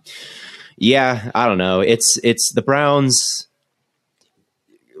 But yeah, I don't know. It's the Browns.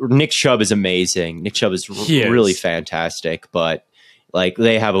 Nick Chubb is amazing. Nick Chubb is really fantastic, but like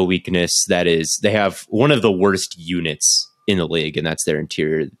they have a weakness that is they have one of the worst units in the league, and that's their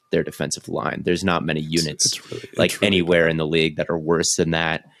defensive line. There's not many units it's really anywhere in the league that are worse than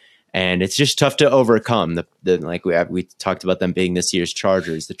that, and it's just tough to overcome. We talked about them being this year's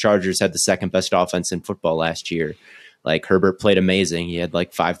Chargers. The Chargers had the second best offense in football last year. Like, Herbert played amazing. He had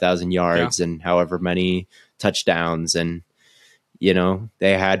like 5,000 yards and however many touchdowns, and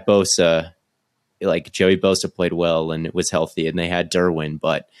they had Bosa, like Joey Bosa played well and it was healthy, and they had Derwin,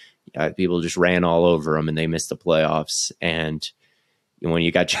 but people just ran all over him and they missed the playoffs. And when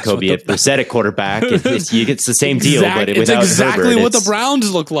you got Jacoby Brissett at quarterback, it's the same deal, but without exactly Herbert, what the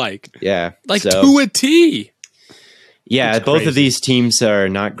Browns look like. Yeah, to a T. Yeah, both of these teams are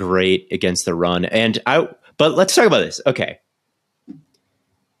not great against the run, but let's talk about this. Okay,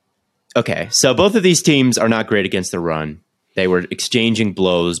 so both of these teams are not great against the run. They were exchanging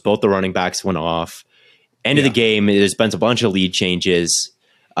blows. Both the running backs went off. End of the game, there's been a bunch of lead changes.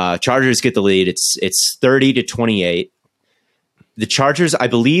 Chargers get the lead. It's 30-28. The Chargers, I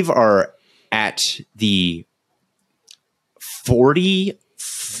believe, are at the 40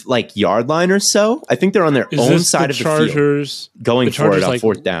 like yard line or so. I think they're on their own side of the field, going for it on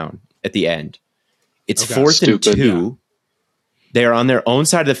fourth down at the end. It's fourth and 2. Yeah. They are on their own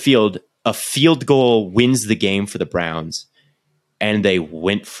side of the field. A field goal wins the game for the Browns, and they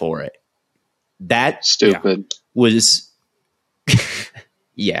went for it. That was,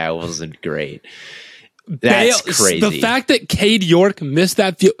 it wasn't great. That's crazy. The fact that Cade York missed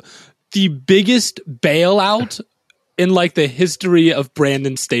that field, the biggest bailout in like the history of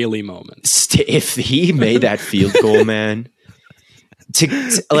Brandon Staley moments. If he made that field goal, man,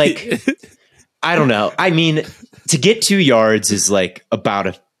 to like, I don't know. I mean, to get 2 yards is like about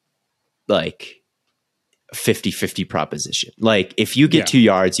a 50-50 proposition. Like if you get 2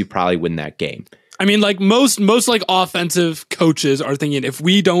 yards, you probably win that game. I mean, like most like offensive coaches are thinking if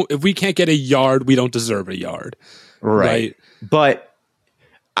we can't get a yard, we don't deserve a yard. Right? But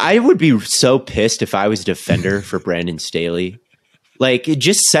I would be so pissed if I was a defender for Brandon Staley. Like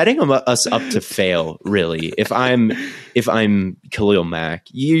just setting us up to fail, really. If I'm Khalil Mack,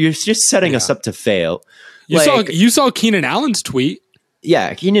 you're just setting us up to fail. You saw Keenan Allen's tweet.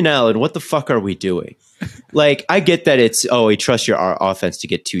 Yeah, Keenan Allen, what the fuck are we doing? Like, I get that it's, we trust your offense to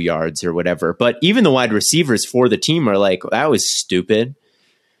get 2 yards or whatever. But even the wide receivers for the team are like, that was stupid.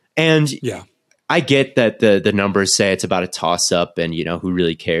 And I get that the numbers say it's about a toss up and, who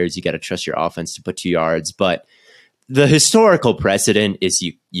really cares? You got to trust your offense to put 2 yards. But the historical precedent is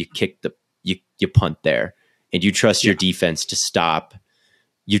you kick you punt there and you trust your defense to stop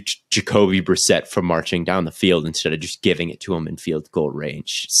Jacoby Brissett from marching down the field instead of just giving it to him in field goal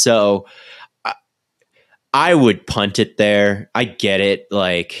range. So I would punt it there. I get it.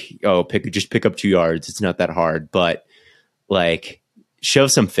 Like, just pick up 2 yards. It's not that hard, but like show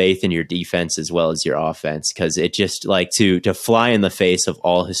some faith in your defense as well as your offense. Cause it just like to fly in the face of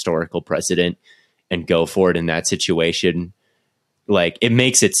all historical precedent and go for it in that situation. Like it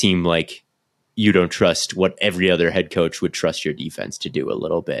makes it seem like you don't trust what every other head coach would trust your defense to do a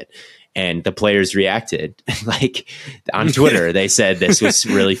little bit. And the players reacted like on Twitter. They said this was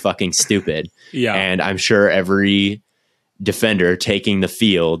really fucking stupid. Yeah. And I'm sure every defender taking the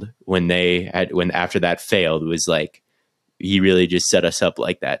field when after that failed was like, he really just set us up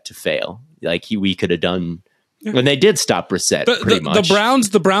like that to fail. Like we could have done when they did stop Brissett pretty much.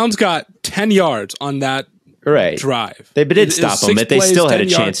 The Browns got 10 yards on that drive. They did stop them, but they still had a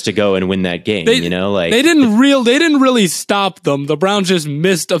chance to go and win that game. They didn't really stop them. The Browns just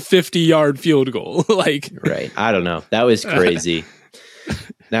missed a 50-yard field goal. I don't know. That was crazy.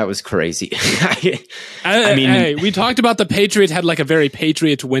 That was crazy. I mean, we talked about the Patriots had like a very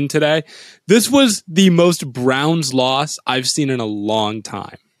Patriots win today. This was the most Browns loss I've seen in a long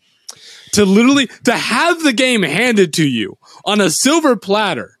time. To have the game handed to you on a silver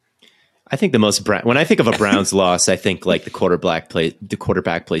platter. I think when I think of a Browns loss, I think like the quarterback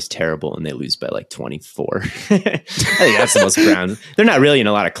plays terrible and they lose by like 24. I think that's the most Browns. They're not really in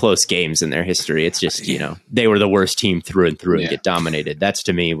a lot of close games in their history. It's just, they were the worst team through and through and get dominated. That's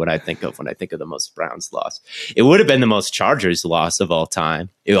to me what I think of when I think of the most Browns loss. It would have been the most Chargers loss of all time.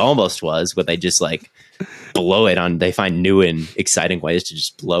 It almost was, but they just like blow it they find new and exciting ways to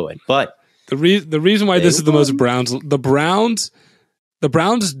just blow it. But the reason why this is the most Browns, the Browns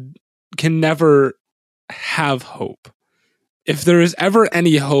can never have hope. If there is ever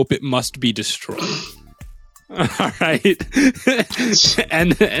any hope, it must be destroyed. All right.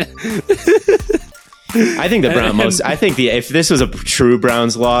 And I think if this was a true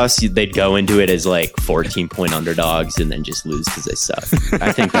Browns loss, they'd go into it as like 14-point underdogs and then just lose because they suck.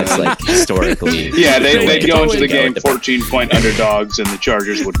 I think that's like historically. Yeah, they'd go into the game 14-point underdogs and the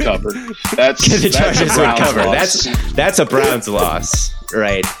Chargers would cover. That's a cover. Loss. That's a Browns loss,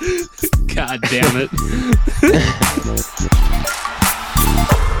 right? God damn it.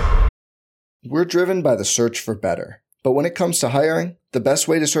 We're driven by the search for better. But when it comes to hiring, the best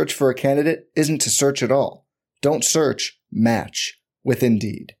way to search for a candidate isn't to search at all. Don't search, match with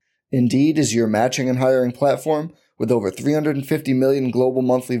Indeed. Indeed is your matching and hiring platform with over 350 million global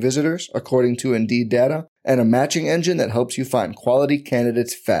monthly visitors, according to Indeed data, and a matching engine that helps you find quality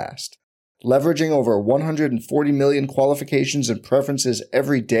candidates fast. Leveraging over 140 million qualifications and preferences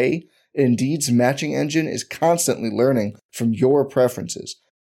every day, Indeed's matching engine is constantly learning from your preferences.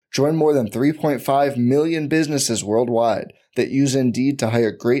 Join more than 3.5 million businesses worldwide that use Indeed to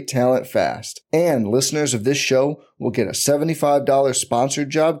hire great talent fast. And listeners of this show will get a $75 sponsored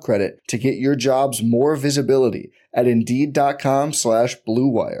job credit to get your jobs more visibility at Indeed.com/Blue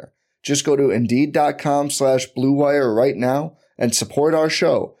Wire. Just go to Indeed.com/Blue Wire right now and support our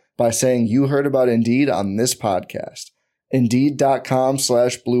show by saying you heard about Indeed on this podcast.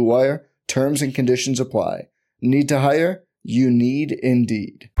 Indeed.com/Blue Wire. Terms and conditions apply. Need to hire? You need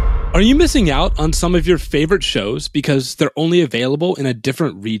Indeed. Are you missing out on some of your favorite shows because they're only available in a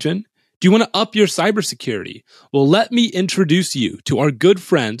different region? Do you want to up your cybersecurity? Well, let me introduce you to our good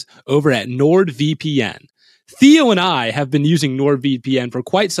friends over at NordVPN. Theo and I have been using NordVPN for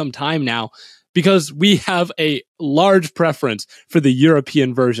quite some time now because we have a large preference for the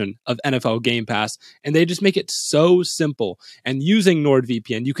European version of NFL Game Pass, and they just make it so simple. And using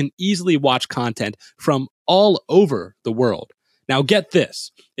NordVPN, you can easily watch content from all over the world. Now get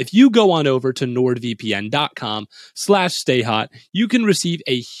this, if you go on over to nordvpn.com/stayhot, you can receive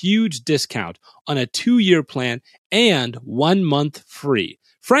a huge discount on a 2-year plan and 1 month free.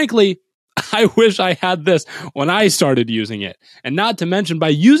 Frankly, I wish I had this when I started using it. And not to mention, by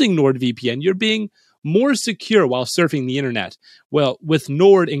using NordVPN, you're being more secure while surfing the internet. Well, with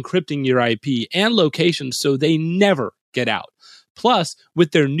Nord encrypting your IP and location so they never get out. Plus,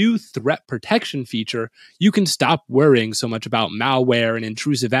 with their new threat protection feature, you can stop worrying so much about malware and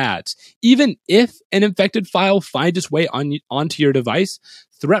intrusive ads. Even if an infected file finds its way onto your device,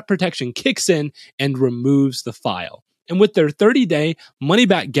 threat protection kicks in and removes the file. And with their 30-day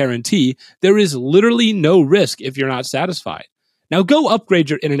money-back guarantee, there is literally no risk if you're not satisfied. Now go upgrade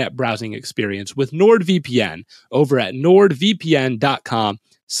your internet browsing experience with NordVPN over at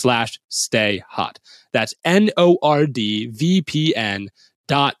nordvpn.com/stayhot. That's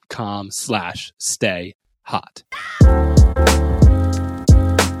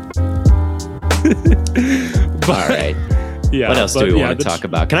All right. Yeah, what else do we want to talk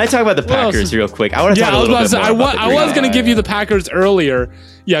about? Can I talk about the Packers real quick? I want to talk a little bit more about I was going to give you the Packers earlier.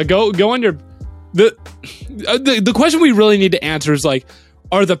 Yeah, go on your... The question we really need to answer is like,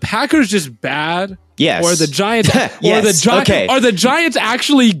 are the Packers just bad? Yes. Or are the Giants? Yes. Are the Giants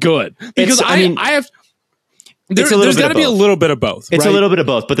actually good? Because there's got to be a little bit of both. It's right? a little bit of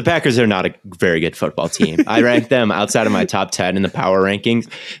both, but the Packers are not a very good football team. I rank them outside of my top 10 in the power rankings.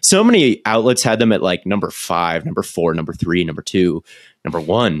 So many outlets had them at like number 5, number 4, number 3, number 2, number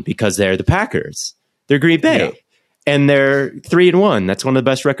 1 because they're the Packers. They're Green Bay. Yeah. And they're 3-1. That's one of the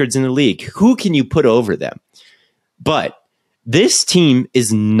best records in the league. Who can you put over them? But this team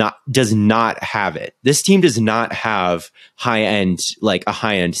does not have it. This team does not have a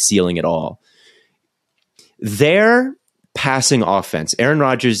high-end ceiling at all. Their passing offense, Aaron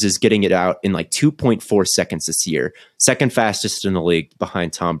Rodgers is getting it out in like 2.4 seconds this year, second fastest in the league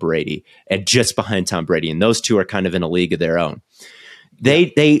behind Tom Brady and just behind Tom Brady. And those two are kind of in a league of their own.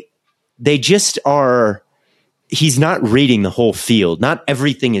 They just are. He's not reading the whole field. Not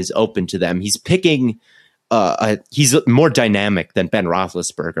everything is open to them. He's picking. He's more dynamic than Ben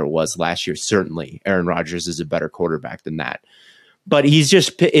Roethlisberger was last year. Certainly, Aaron Rodgers is a better quarterback than that. But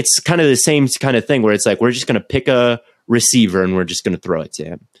it's kind of the same kind of thing where it's like, we're just going to pick a receiver and we're just going to throw it to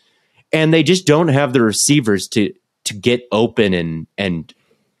him. And they just don't have the receivers to get open and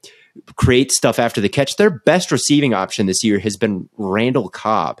create stuff after the catch. Their best receiving option this year has been Randall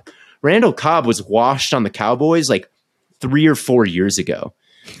Cobb. Randall Cobb was washed on the Cowboys like 3 or 4 years ago.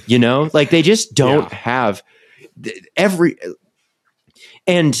 You know, like they just don't have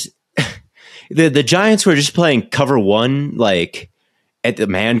and the Giants were just playing cover one, like at the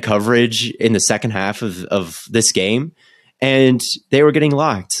man coverage in the second half of this game. And they were getting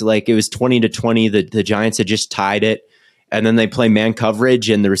locked. Like it was 20-20. The Giants had just tied it. And then they play man coverage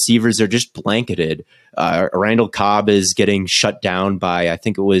and the receivers are just blanketed. Randall Cobb is getting shut down by, I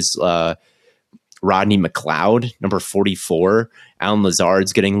think it was Rodney McLeod, number 44. Alan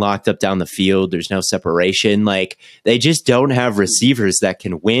Lazard's getting locked up down the field. There's no separation. Like they just don't have receivers that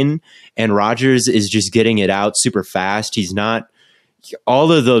can win. And Rodgers is just getting it out super fast. He's not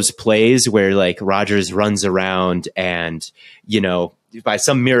all of those plays where like Rodgers runs around and, you know, by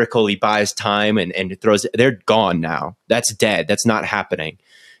some miracle he buys time and throws. They're gone now. That's dead. That's not happening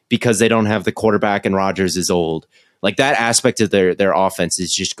because they don't have the quarterback and Rodgers is old. Like that aspect of their offense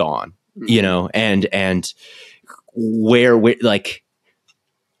is just gone. You know, and where like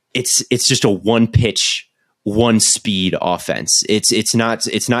it's just a one pitch, one speed offense. It's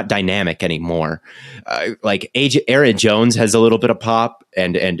not dynamic anymore. Like Aaron Jones has a little bit of pop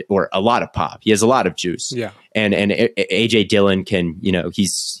or a lot of pop. He has a lot of juice. Yeah. And AJ Dillon can, you know,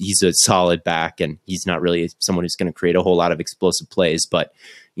 he's a solid back and he's not really someone who's going to create a whole lot of explosive plays, but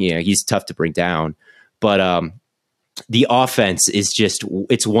you know, he's tough to bring down. But the offense is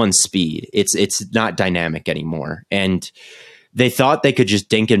it's one speed. It's not dynamic anymore. And they thought they could just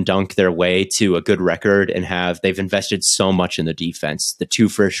dink and dunk their way to a good record and they've invested so much in the defense, the 2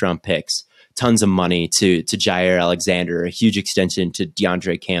 first-round picks, tons of money to Jair Alexander, a huge extension to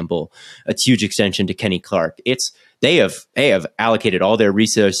DeAndre Campbell, a huge extension to Kenny Clark. They have allocated all their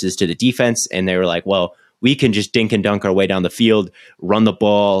resources to the defense and they were like, well, we can just dink and dunk our way down the field, run the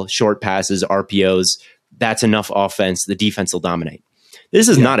ball, short passes, RPOs. That's enough offense. The defense will dominate. This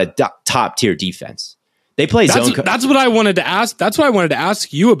is not a top tier defense. They play zone. That's what I wanted to ask. That's what I wanted to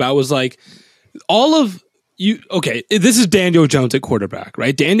ask you about was like all of you. Okay, this is Daniel Jones at quarterback,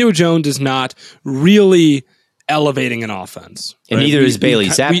 right? Daniel Jones is not really elevating an offense, and right? neither is Bailey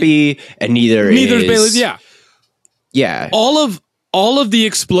Zappi, and neither is Bailey. Yeah, yeah. All of the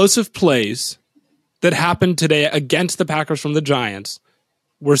explosive plays that happened today against the Packers from the Giants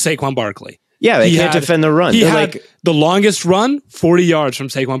were Saquon Barkley. Yeah, they can't defend the run. He had the longest run, 40 yards from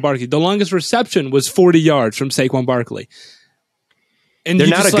Saquon Barkley. The longest reception was 40 yards from Saquon Barkley. And they're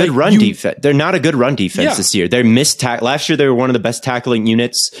not a good run defense. They're not a good run defense this year. They missed last year. They were one of the best tackling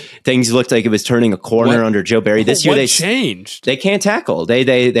units. Things looked like it was turning a corner under Joe Barry. This year, they changed. They can't tackle.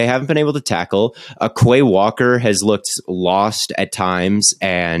 They haven't been able to tackle. Quay Walker has looked lost at times,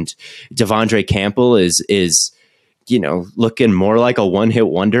 and Devondre Campbell is looking more like a one-hit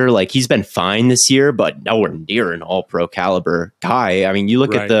wonder. Like, he's been fine this year, but nowhere near an all-pro caliber guy. I mean, you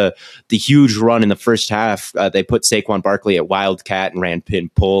look at the huge run in the first half. They put Saquon Barkley at Wildcat and ran pin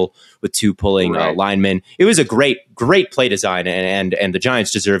pull with two pulling linemen. It was a great play design, and the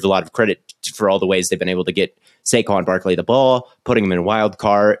Giants deserve a lot of credit for all the ways they've been able to get Saquon Barkley the ball. Putting him in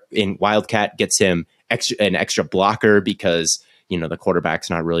Wildcat gets him an extra blocker because the quarterback's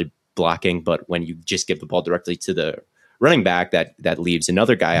not really blocking, but when you just give the ball directly to the running back, that leaves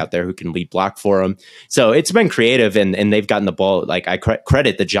another guy out there who can lead block for him. So it's been creative, and they've gotten the ball. Like, I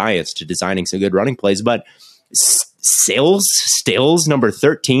credit the Giants to designing some good running plays, but Stills, number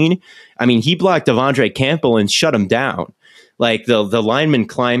 13, I mean, he blocked Devondre Campbell and shut him down. Like, the lineman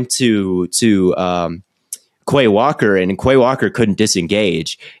climbed to Quay Walker, and Quay Walker couldn't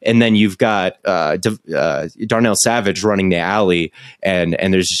disengage. And then you've got Darnell Savage running the alley, and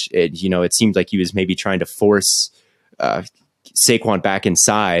there's it seems like he was maybe trying to force Saquon back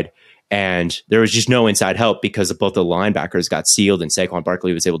inside, and there was just no inside help because both the linebackers got sealed, and Saquon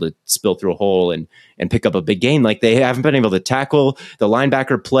Barkley was able to spill through a hole and pick up a big gain. Like, they haven't been able to tackle. The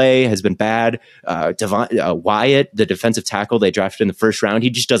linebacker play has been bad. Wyatt, the defensive tackle they drafted in the first round,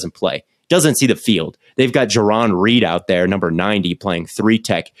 he just doesn't play. Doesn't see the field. They've got Jaron Reed out there, number 90, playing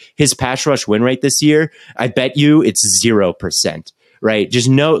 3-tech. His pass rush win rate this year, I bet you it's 0%, right? Just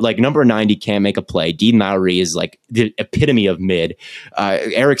number 90 can't make a play. Dean Lowry is like the epitome of mid.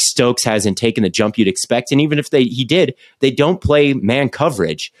 Eric Stokes hasn't taken the jump you'd expect. And even if he did, they don't play man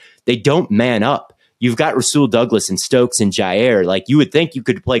coverage. They don't man up. You've got Rasul Douglas and Stokes and Jair. Like, you would think you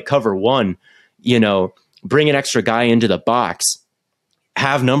could play cover one, bring an extra guy into the box,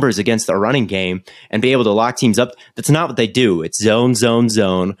 have numbers against the running game, and be able to lock teams up. That's not what they do. It's zone, zone,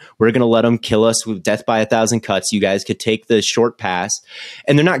 zone. We're going to let them kill us with death by 1,000 cuts. You guys could take the short pass.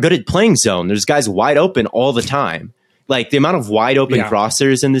 And they're not good at playing zone. There's guys wide open all the time. Like, the amount of wide open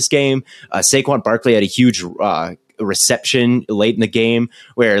crossers in this game. Saquon Barkley had a huge reception late in the game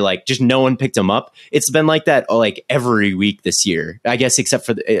where just no one picked him up. It's been like that every week this year, I guess, except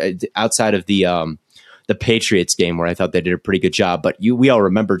for outside of the Patriots game, where I thought they did a pretty good job. But we all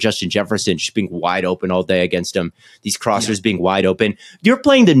remember Justin Jefferson just being wide open all day against them. These crossers being wide open. You're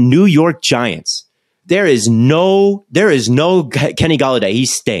playing the New York Giants. There is no Kenny Golladay. He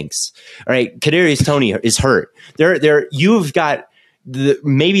stinks. All right, Kadarius Toney is hurt. You've got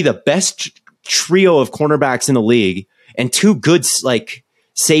maybe the best trio of cornerbacks in the league, and two good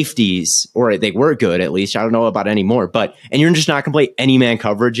safeties, or they were good at least. I don't know about anymore, and you're just not going to play any man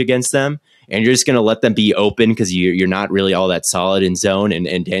coverage against them. And you're just going to let them be open because you're not really all that solid in zone,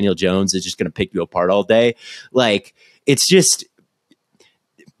 and Daniel Jones is just going to pick you apart all day. Like, it's just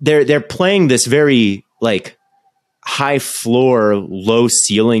they're playing this very high floor, low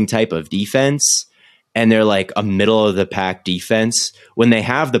ceiling type of defense, and they're like a middle of the pack defense when they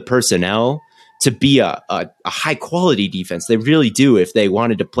have the personnel to be a high quality defense. They really do. If they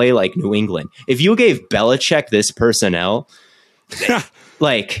wanted to play like New England, if you gave Belichick this personnel,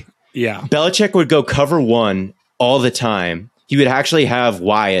 Belichick would go cover one all the time. He would actually have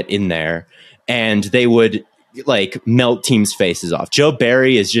Wyatt in there, and they would melt teams' faces off. Joe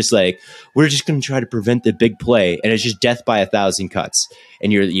Barry is just we're just going to try to prevent the big play, and it's just death by 1,000 cuts.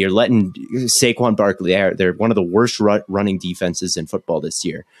 And you're letting Saquon Barkley. They're one of the worst running defenses in football this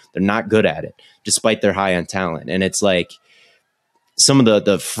year. They're not good at it, despite their high end talent. And it's some of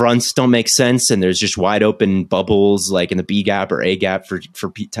the fronts don't make sense, and there's just wide open bubbles in the B gap or A gap for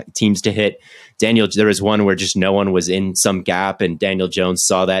teams to hit. There was one where just no one was in some gap, and Daniel Jones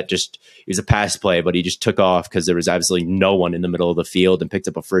saw that. It was a pass play, but he just took off because there was absolutely no one in the middle of the field, and picked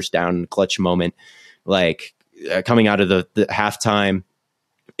up a first down in a clutch moment. Coming out of the halftime,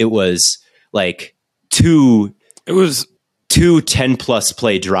 it was it was two 10-plus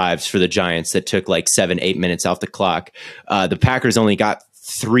play drives for the Giants that took like 7-8 minutes off the clock. The Packers only got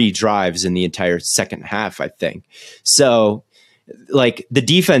 3 drives in the entire second half, I think. So, like, the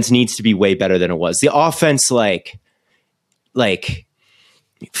defense needs to be way better than it was. The offense, like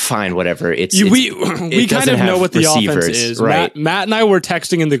fine, whatever. We kind of know what the offense is. Right? Matt and I were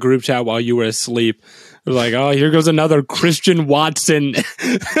texting in the group chat while you were asleep. We're like, oh, here goes another Christian Watson, jet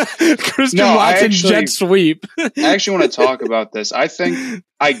sweep. I actually want to talk about this. I think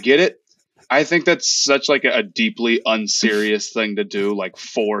I get it. I think that's such like a deeply unserious thing to do, like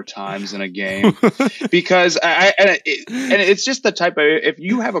 4 times in a game, because it's just the type of, if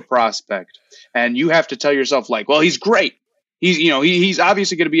you have a prospect and you have to tell yourself like, well, he's great. He's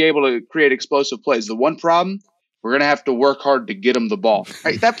obviously going to be able to create explosive plays. The one problem, we're going to have to work hard to get him the ball.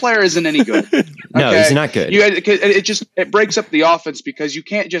 Right? That player isn't any good. No, he's not good. It breaks up the offense because you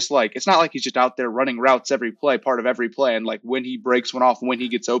can't just like, it's not like he's just out there running routes every play, part of every play. And like when he breaks one off, when he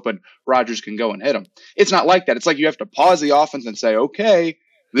gets open, Rodgers can go and hit him. It's not like that. It's like you have to pause the offense and say, okay,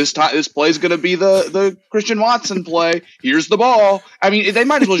 this play is going to be the Christian Watson play. Here's the ball. I mean, they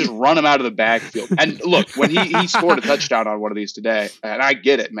might as well just run him out of the backfield. And look, when he scored a touchdown on one of these today, and I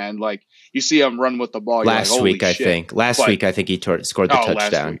get it, man. Like you see him run with the ball. Last week, I think he scored the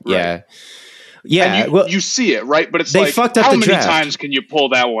touchdown. Week, right. Yeah. And you see it, right? But it's they like, fucked up how the many draft. times can you pull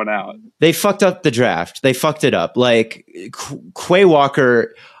that one out? They fucked up the draft. They fucked it up. Like Quay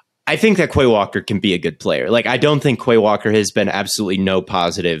Walker. I think that Quay Walker can be a good player. Like, I don't think Quay Walker has been absolutely no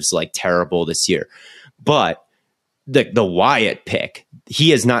positives, like terrible this year. But the Wyatt pick,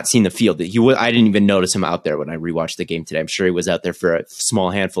 he has not seen the field. I didn't even notice him out there when I rewatched the game today. I'm sure he was out there for a small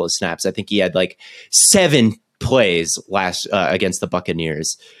handful of snaps. I think he had like 7 plays last against the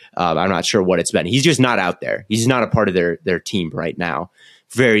Buccaneers. I'm not sure what it's been. He's just not out there. He's not a part of their team right now.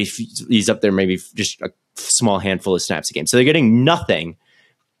 He's up there maybe just a small handful of snaps a game. So they're getting nothing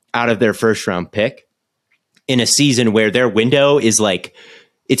out of their first round pick in a season where their window is like,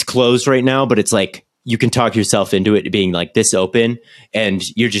 it's closed right now, but it's like, you can talk yourself into it being like this open and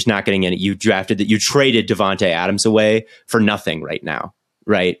you're just not getting any. You traded Devontae Adams away for nothing right now.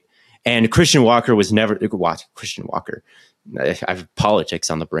 Right. And Christian Walker was never Christian Walker. I have politics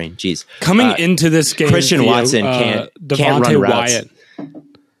on the brain. Jeez. Coming into this game, Christian Watson can't run routes. Wyatt.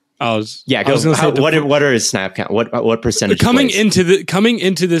 What are his snap count? What percentage? Coming into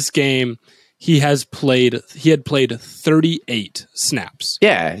this game, he had played 38 snaps.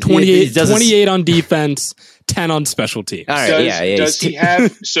 Yeah, 28 on defense, 10 on special teams. All right, does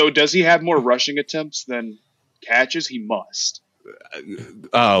he have more rushing attempts than catches? He must.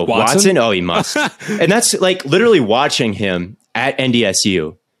 Oh, Watson? Oh, he must. And that's like literally watching him at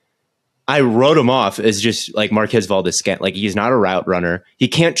NDSU. I wrote him off as just like Marquez Valdes-Scantling. Like, he's not a route runner. He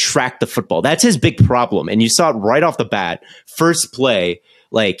can't track the football. That's his big problem. And you saw it right off the bat. First play,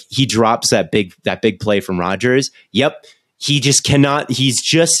 like he drops that big play from Rodgers. Yep. He just cannot. He's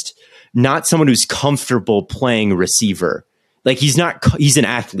just not someone who's comfortable playing receiver. Like, he's an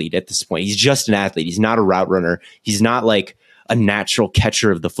athlete at this point. He's just an athlete. He's not a route runner. He's not like a natural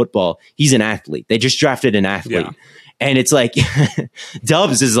catcher of the football. He's an athlete. They just drafted an athlete. Yeah. And it's like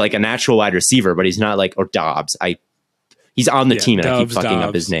Dobbs is like a natural wide receiver, but he's not like, or Dobbs. He's on the team and I keep fucking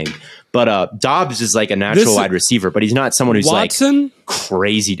up his name. But Dobbs is like a natural wide receiver, but he's not someone who's Watson, like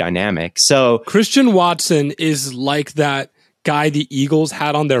crazy dynamic. So Christian Watson is like that guy the Eagles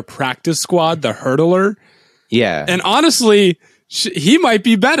had on their practice squad, the hurdler. Yeah. And honestly, he might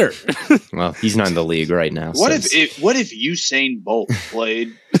be better. Well, he's not in the league right now. What if Usain Bolt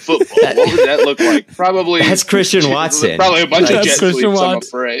played football? What would that look like? Probably that's Christian Watson. Probably a bunch of jet sweeps. I'm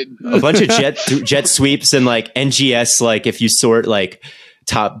afraid a bunch of jet sweeps and like NGS. Like if you sort like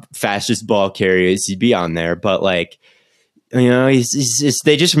top fastest ball carriers, you'd be on there. But like, you know,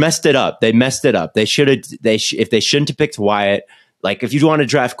 they just messed it up. They messed it up. They should have. If they shouldn't have picked Wyatt. Like, if you want to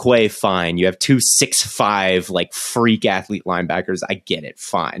draft Quay, fine. You have 2 6'5" like freak athlete linebackers. I get it.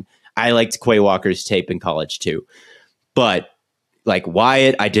 Fine. I liked Quay Walker's tape in college too. But like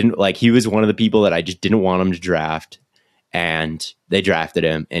Wyatt, I didn't like, he was one of the people that I just didn't want him to draft. And they drafted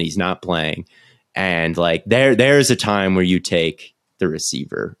him and he's not playing. And like there's a time where you take the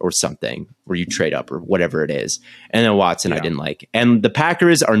receiver or something, where you trade up or whatever it is. And then Watson, I didn't like. And the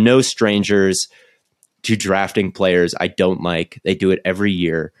Packers are no strangers to drafting players I don't like. They do it every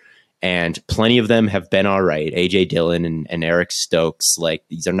year. And plenty of them have been all right. A.J. Dillon and Eric Stokes, like,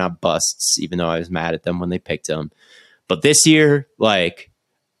 these are not busts, even though I was mad at them when they picked them. But this year, like,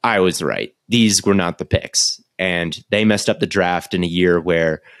 I was right. These were not the picks. And they messed up the draft in a year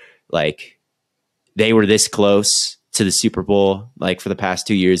where, like, they were this close to the Super Bowl, like, for the past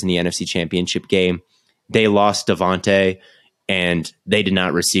 2 years in the NFC Championship game. they lost Devontae, and they did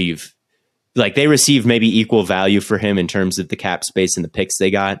not receive, like, they received maybe equal value for him in terms of the cap space and the picks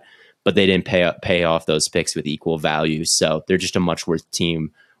they got, but they didn't pay off those picks with equal value. So they're just a much worse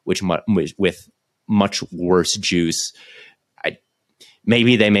team, with much worse juice.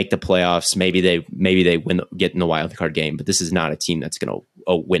 Maybe they make the playoffs. Maybe they get in the wild card game. But this is not a team that's going to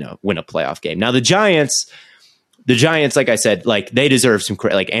win a playoff game. Now the Giants, like I said, like, they deserve some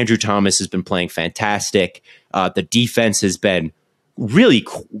credit. Like, Andrew Thomas has been playing fantastic. The defense has been really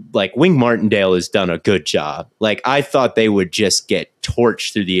like, Wing Martindale has done a good job. Like, I thought they would just get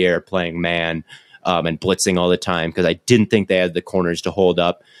torched through the air playing man and blitzing all the time, because I didn't think they had the corners to hold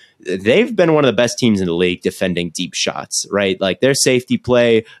up. They've been one of the best teams in the league defending deep shots, right? Like, their safety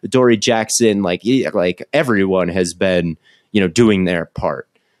play, Dory Jackson, like everyone has been, doing their part.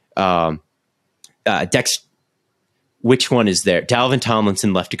 Which one is there? Dalvin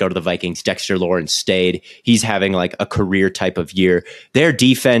Tomlinson left to go to the Vikings. Dexter Lawrence stayed. He's having like a career type of year. Their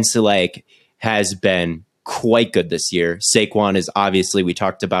defense has been quite good this year. Saquon is, obviously, we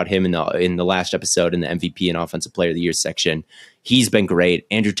talked about him in the last episode in the MVP and Offensive Player of the Year section. He's been great.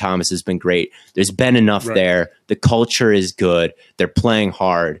 Andrew Thomas has been great. There's been enough there. The culture is good. They're playing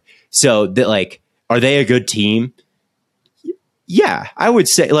hard. So, are they a good team? Yeah, I would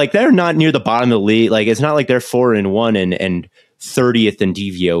say, like, they're not near the bottom of the league. Like, it's not like they're 4-1 and 30th in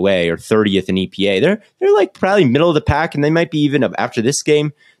DVOA or 30th in EPA. They're like probably middle of the pack, and they might be even after this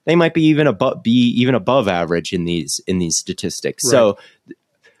game. They might be even above average in these statistics. Right. So,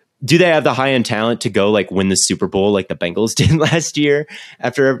 do they have the high end talent to go like win the Super Bowl like the Bengals did last year?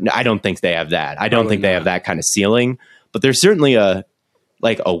 I don't think they have that. I don't think they have that kind of ceiling. But they're certainly a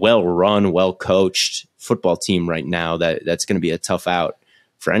well run, well coached football team right now. That's going to be a tough out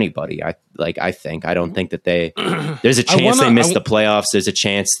for anybody. I don't think that there's a chance they miss the playoffs. There's a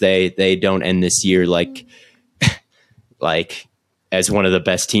chance they don't end this year like as one of the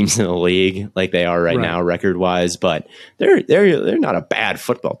best teams in the league, like they are right now, record wise. But they're not a bad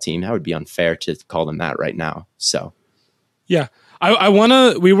football team. That would be unfair to call them that right now. So, yeah,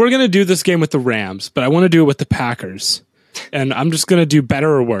 we were gonna do this game with the Rams, but I want to do it with the Packers, and I'm just gonna do better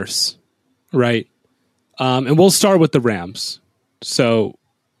or worse, right? And we'll start with the Rams. So,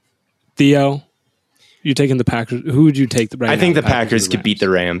 Theo, you taking the Packers? Who would you take? I think the Packers could beat the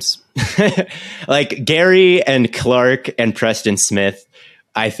Rams. Like, Gary and Clark and Preston Smith,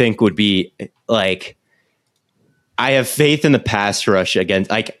 I think would be like, I have faith in the pass rush against,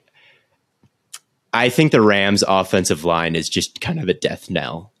 like, I think the Rams offensive line is just kind of a death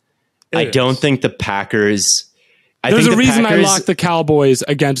knell. I don't think the Packers. There's a reason I locked the Cowboys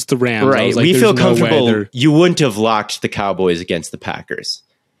against the Rams. Right. We feel comfortable. You wouldn't have locked the Cowboys against the Packers.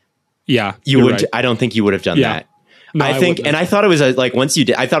 Yeah. You would. Right. I don't think you would have done that. No, I think, and I thought it was once you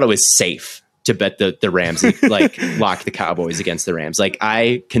did, I thought it was safe to bet the Rams, like, lock the Cowboys against the Rams. Like,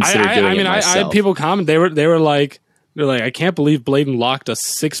 I considered doing it myself. I had people comment. They were like, I can't believe Bladen locked a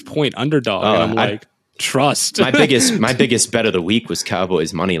 6-point underdog. And I'm like, trust. my biggest bet of the week was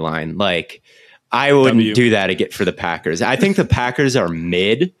Cowboys money line. Like, I wouldn't do that again for the Packers. I think the Packers are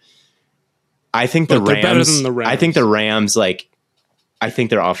mid. I think the Rams. Better than the Rams. I think the Rams, I think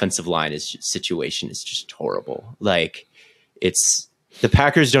their offensive line situation is just horrible. Like, the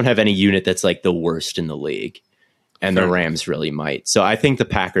Packers don't have any unit that's like the worst in the league, and the Rams really might. So I think the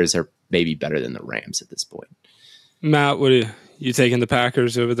Packers are maybe better than the Rams at this point. Matt, what are you taking the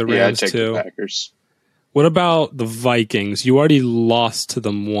Packers over the Rams too? The Packers. What about the Vikings? You already lost to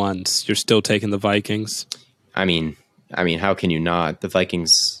them once. You're still taking the Vikings? I mean, how can you not? The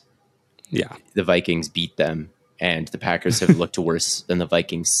Vikings beat them, and the Packers have looked worse than the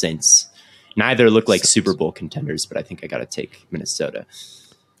Vikings since. Neither look like Super Bowl contenders, but I think I got to take Minnesota.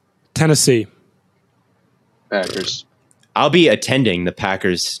 Tennessee. Packers. I'll be attending the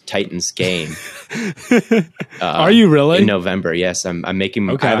Packers-Titans game. Are you really? In November, yes. I'm making.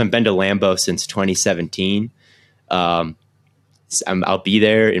 Okay. I haven't been to Lambeau since 2017. I'll be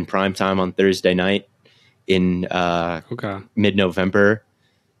there in prime time on Thursday night in mid-November,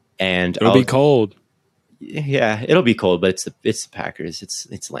 and it'll be cold. Yeah, it'll be cold, but it's the Packers.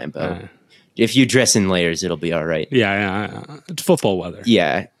 It's Lambeau. If you dress in layers, it'll be all right. Yeah. It's football weather.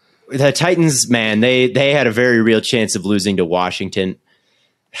 Yeah. The Titans, man, they had a very real chance of losing to Washington.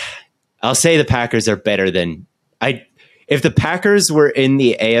 I'll say the Packers are better than if the Packers were in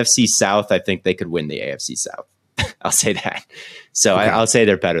the AFC South, I think they could win the AFC South. I'll say that. So okay. I'll say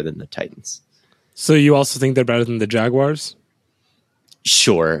they're better than the Titans. So you also think they're better than the Jaguars?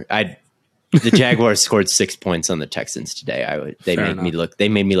 Sure. The Jaguars scored 6 points on the Texans today. They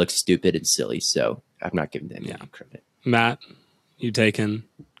made me look stupid and silly, so I'm not giving them any credit. Matt, you taking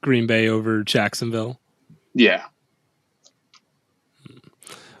Green Bay over Jacksonville? Yeah.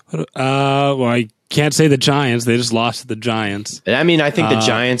 Well, I can't say the Giants. They just lost to the Giants. I mean, I think the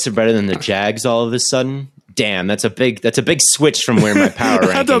Giants are better than the Jags all of a sudden. Damn, that's a big switch from where my power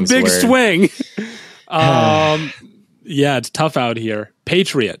rankings That's a big were. swing. Yeah, it's tough out here.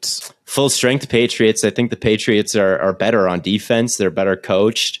 Patriots. Full strength Patriots. I think the Patriots are better on defense. They're better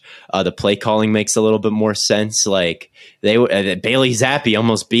coached. The play calling makes a little bit more sense. Like Bailey Zappi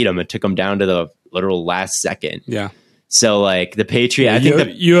almost beat them. It took them down to the literal last second. Yeah. So like the Patriots, I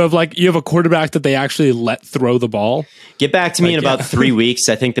think you have a quarterback that they actually let throw the ball. Get back to me in about 3 weeks.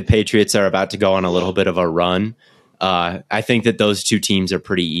 I think the Patriots are about to go on a little bit of a run. I think that those two teams are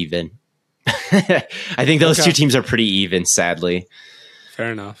pretty even. I think those two teams are pretty even, sadly.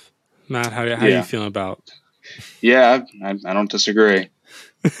 Fair enough. Matt, how are you feeling about? Yeah, I don't disagree.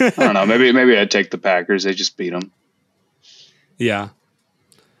 I don't know. Maybe I'd take the Packers. They just beat them. Yeah.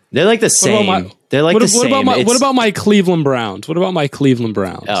 They're like the same. They're like the same. What about my Cleveland Browns?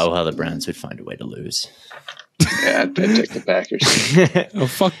 Oh, well, the Browns would find a way to lose. Yeah, I'd take the Packers. Oh,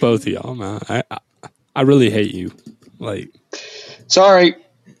 fuck both of y'all, man. I really hate you. Like, sorry.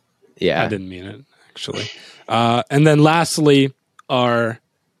 Yeah, I didn't mean it, actually. And then lastly, our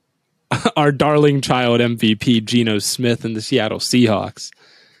darling child MVP, Geno Smith and the Seattle Seahawks.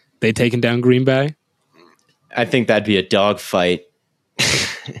 They taking down Green Bay? I think that'd be a dogfight.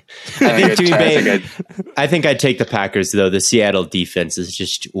 I think I'd take the Packers, though. The Seattle defense is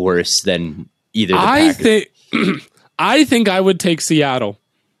just worse than either the Packers. I think I would take Seattle.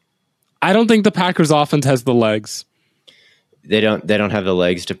 I don't think the Packers offense has the legs. They don't have the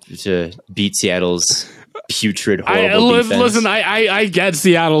legs to beat Seattle's putrid, horrible defense. Listen, I get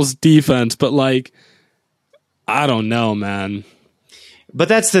Seattle's defense, but like, I don't know, man. But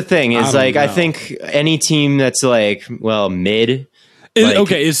that's the thing is, I think any team that's like, well, mid.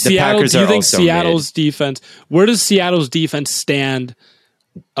 Is Seattle? Do you think Seattle's defense? Where does Seattle's defense stand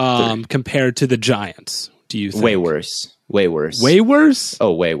compared to the Giants? Do you think? Way worse? Way worse?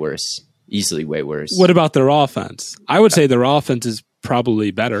 Oh, way worse. Easily way worse. What about their offense? I would say their offense is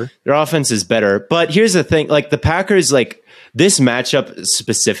probably better. Their offense is better, but here's the thing: like the Packers, like this matchup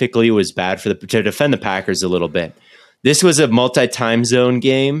specifically was bad to defend the Packers a little bit. This was a multi-time zone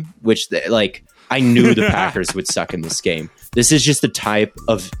game, which I knew the Packers would suck in this game. This is just the type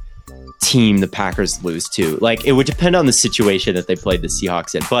of team the Packers lose to. Like, it would depend on the situation that they played the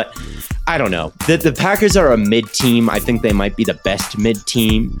Seahawks in. But I don't know. The Packers are a mid team. I think they might be the best mid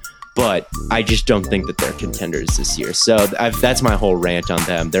team. But I just don't think that they're contenders this year. So that's my whole rant on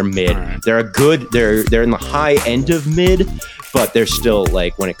them. They're mid. Right. They're in the high end of mid, but they're still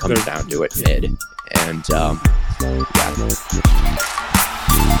like when it comes down to it, mid. And yeah.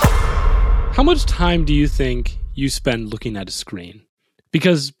 How much time do you think you spend looking at a screen?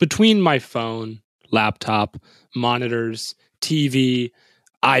 Because between my phone, laptop, monitors, TV,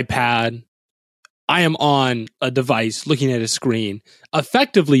 iPad, I am on a device looking at a screen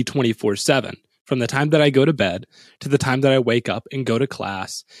effectively 24/7 from the time that I go to bed to the time that I wake up and go to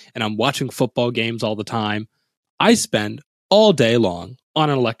class, and I'm watching football games all the time. I spend all day long on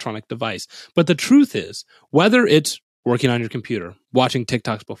an electronic device. But the truth is, whether it's working on your computer, watching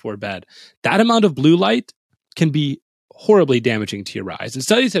TikToks before bed, that amount of blue light can be horribly damaging to your eyes. And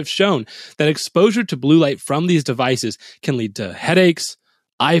studies have shown that exposure to blue light from these devices can lead to headaches,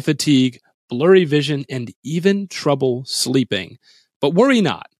 eye fatigue, blurry vision, and even trouble sleeping. But worry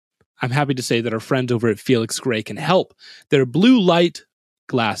not. I'm happy to say that our friends over at Felix Gray can help. Their blue light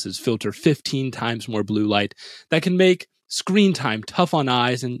glasses filter 15 times more blue light that can make screen time tough on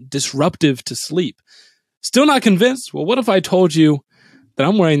eyes and disruptive to sleep. Still not convinced? Well, what if I told you that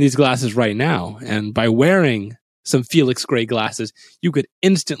I'm wearing these glasses right now, and by wearing some Felix Gray glasses, you could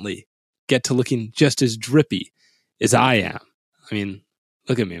instantly get to looking just as drippy as I am. I mean,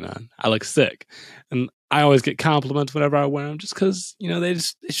 look at me, man. I look sick. And I always get compliments whenever I wear them just because, they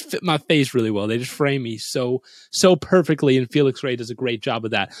just fit my face really well. They just frame me so perfectly, and Felix Gray does a great job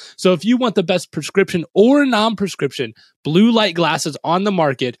of that. So if you want the best prescription or non-prescription blue light glasses on the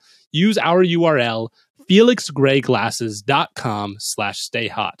market, use our URL,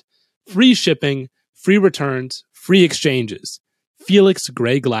 felixgrayglasses.com/stayhot. Free shipping, free returns, free exchanges.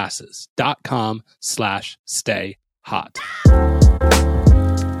 felixgrayglasses.com/stayhot.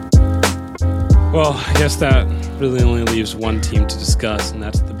 Well, I guess that really only leaves one team to discuss, and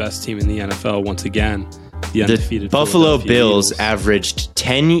that's the best team in the NFL once again. The undefeated Buffalo Bills Eagles. Averaged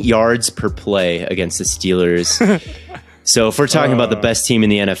 10 yards per play against the Steelers. So if we're talking about the best team in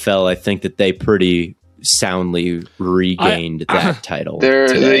the NFL, I think that they pretty soundly regained that title.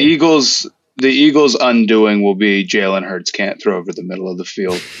 The Eagles' undoing will be Jalen Hurts can't throw over the middle of the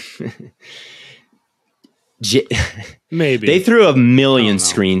field. Maybe they threw a million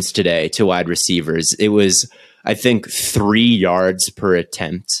screens today to wide receivers. It was, I think, 3 yards per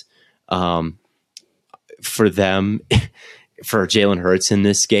attempt for them, for Jalen Hurts in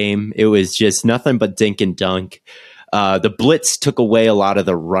this game. It was just nothing but dink and dunk. The blitz took away a lot of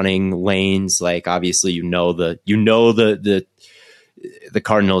the running lanes. Like, obviously, the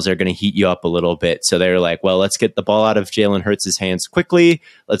Cardinals are going to heat you up a little bit. So they're like, well, let's get the ball out of Jalen Hurts' hands quickly.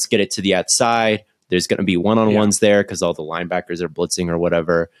 Let's get it to the outside. There's going to be one-on-ones there because all the linebackers are blitzing or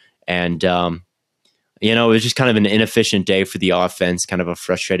whatever. And, it was just kind of an inefficient day for the offense, kind of a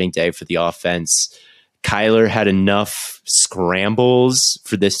frustrating day for the offense. Kyler had enough scrambles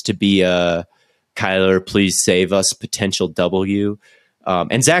for this to be a Kyler, please save us potential W.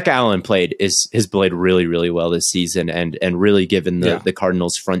 And Zach Allen has played really, really well this season and really given the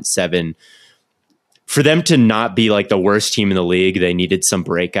Cardinals front seven. For them to not be like the worst team in the league, they needed some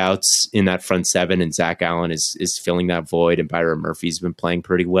breakouts in that front seven, and Zach Allen is filling that void, and Byron Murphy's been playing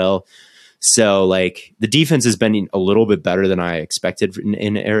pretty well. So, like, the defense has been a little bit better than I expected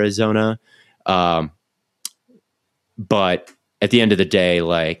in Arizona. But at the end of the day,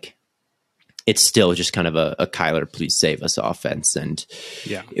 like, it's still just kind of a Kyler, please save us offense. And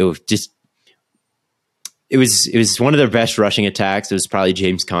it was one of their best rushing attacks. It was probably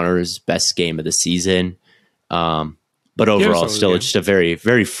James Conner's best game of the season. But overall, still just a very,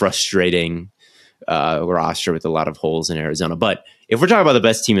 very frustrating roster with a lot of holes in Arizona. But if we're talking about the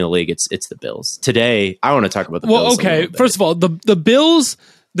best team in the league, it's the Bills. Today, I want to talk about the Bills. Well, okay. First of all, the Bills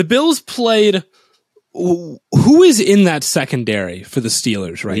played. Who is in that secondary for the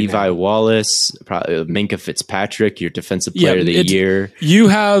Steelers right now? Levi Wallace, probably Minkah Fitzpatrick, your defensive player of the year. You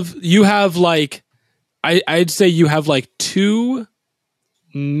have like, I'd say you have like 2,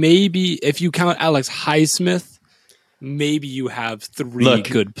 maybe if you count Alex Highsmith, maybe you have 3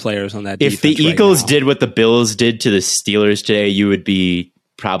 good players on that defense. If the Eagles did what the Bills did to the Steelers today, you would be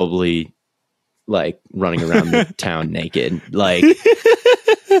probably like running around the town naked. Like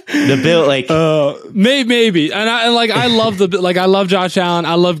the Bill, like maybe. And I love Josh Allen.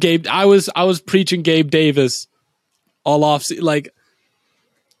 I love Gabe. I was preaching Gabe Davis all off. Like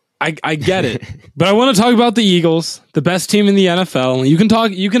I get it, but I want to talk about the Eagles, the best team in the NFL.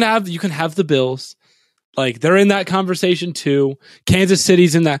 You can have the Bills. Like, they're in that conversation too. Kansas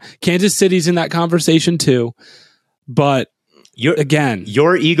City's in that conversation too. But your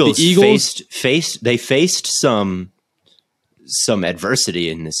Eagles faced some adversity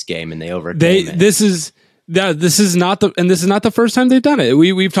in this game, and they overcame it. This is not the first time they've done it.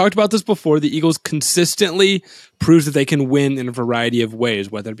 We've talked about this before. The Eagles consistently proves that they can win in a variety of ways,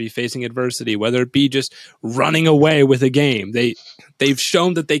 whether it be facing adversity, whether it be just running away with a game. They've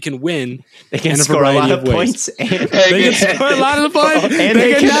shown that they can win. They can score a lot of points. They can score a lot of points.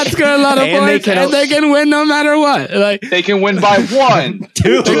 They can not score a lot of points, and they can win no matter what. Like, they can win by 1,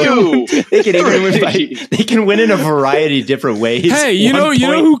 2. They can even win they can win in a variety of different ways. Hey, you know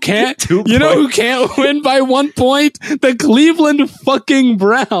who can't? You know who can't win by 1 point? The Cleveland fucking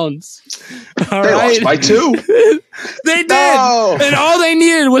Browns. They lost by 2. They did. No. And all they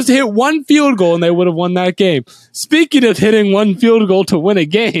needed was to hit 1 field goal, and they would have won that game. Speaking of hitting 1 field goal to win a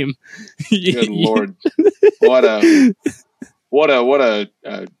game. Good Lord. What a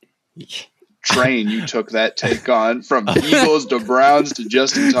train you took that take on, from Eagles to Browns to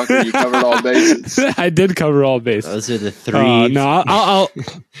Justin Tucker. You covered all bases. I did cover all bases. Those are the 3. No, I'll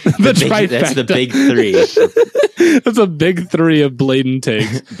that's the big 3. That's a big 3 of blatant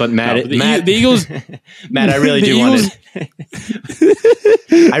takes. But Matt, the Eagles, Matt, I really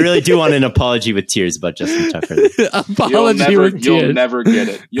do want an apology with tears about Justin Tucker. You'll never get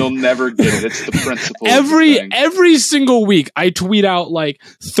it. You'll never get it. It's the principle. Every single week, I tweet out like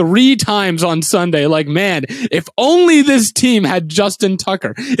 3 times on Sunday, like, man, if only this team had Justin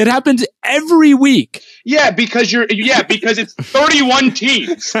Tucker. It happens every week. Yeah, because it's 31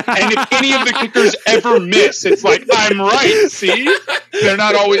 teams, and if any of the kickers ever miss, it's like, I'm right. See, they're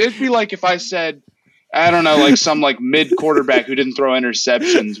not always. It'd be like if I said, I don't know, like some like mid quarterback who didn't throw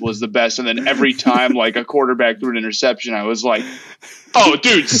interceptions was the best, and then every time like a quarterback threw an interception, I was like, oh,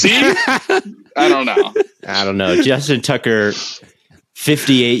 dude, see? I don't know. Justin Tucker,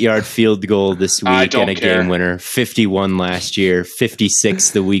 58-yard field goal this week and a game winner. 51 last year,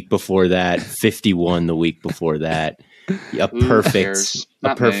 56 the week before that, 51 the week before that. A perfect.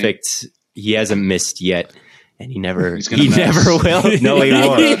 He hasn't missed yet. And he never will. No, he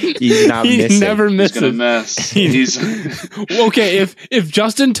won't. He's not missing. He never misses. He's gonna miss. Okay, if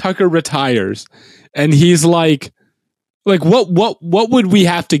Justin Tucker retires and he's like what would we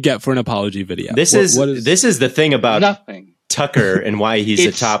have to get for an apology video? This is the thing about nothing. Tucker and why he's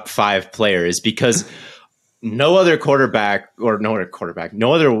a top 5 player is because no other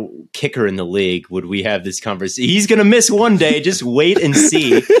kicker in the league would we have this conversation. He's going to miss one day. Just wait and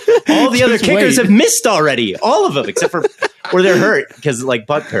see. All the other kickers have missed already. All of them, except for where they're hurt because like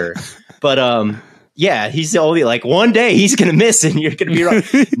Butker. But yeah, he's only like one day he's going to miss and you're going to be wrong.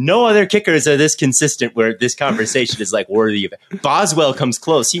 No other kickers are this consistent where this conversation is like worthy of it. Boswell comes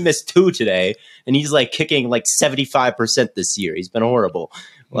close. He missed 2 today and he's like kicking like 75% this year. He's been horrible.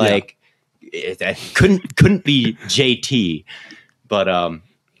 Like that couldn't be JT. But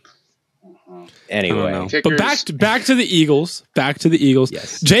anyway. But back to the Eagles. Back to the Eagles.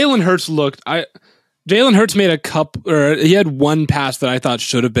 Yes. Jalen Hurts Jalen Hurts made he had one pass that I thought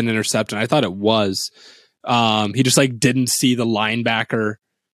should have been intercepted. I thought it was. He just like didn't see the linebacker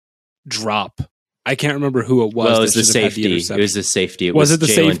drop. I can't remember who it was. Well, it was the safety. It was the safety. It was it the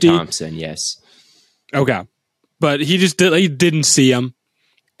Jalen safety? Thompson, yes. Okay. But he didn't see him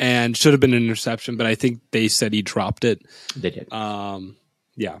and should have been an interception, but I think they said he dropped it. They did.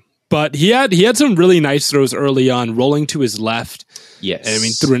 Yeah. But he had some really nice throws early on, rolling to his left. Yes. And I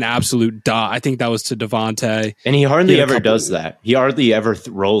mean, threw an absolute dot. I think that was to Devontae. And he hardly ever does that. He hardly ever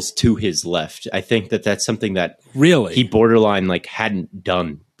rolls to his left. I think that's something that really he borderline like hadn't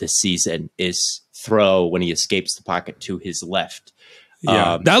done this season is throw when he escapes the pocket to his left.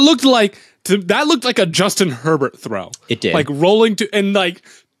 Yeah. That looked like a Justin Herbert throw. It did. Like rolling to and like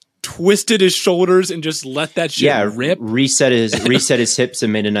twisted his shoulders and just let that shit rip. Reset his hips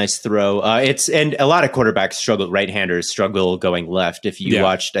and made a nice throw. And a lot of quarterbacks right-handers struggle going left. If you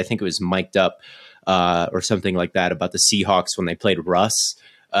watched, I think it was Mic'd Up or something like that about the Seahawks when they played Russ.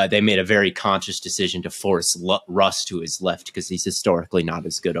 They made a very conscious decision to force Russ to his left because he's historically not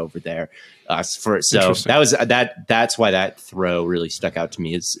as good over there. So that's why that throw really stuck out to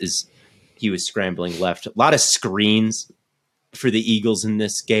me. Is he was scrambling left. A lot of screens for the Eagles in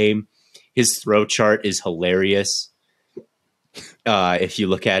this game. His throw chart is hilarious. If you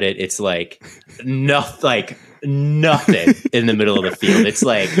look at it, it's like nothing in the middle of the field. It's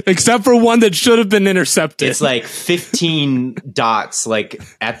like except for one that should have been intercepted. It's like 15 dots like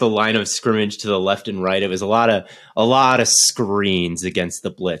at the line of scrimmage to the left and right. It was a lot of screens against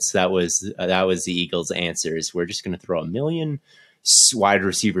the blitz. That was the Eagles' answers. We're just going to throw a million wide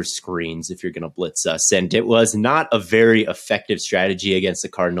receiver screens if you're going to blitz us. And it was not a very effective strategy against the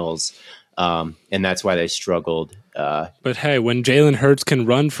Cardinals. And that's why they struggled. But hey, when Jalen Hurts can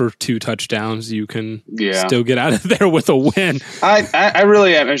run for 2 touchdowns, you can still get out of there with a win. I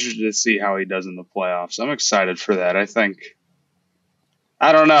really am interested to see how he does in the playoffs. I'm excited for that.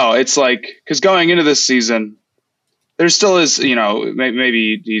 I don't know. It's like, because going into this season, there still is,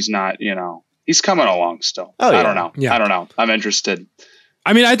 maybe he's not, he's coming along still. Oh, yeah. I don't know. Yeah. I don't know. I'm interested.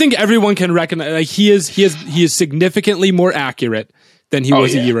 I mean, I think everyone can recognize like he is significantly more accurate than he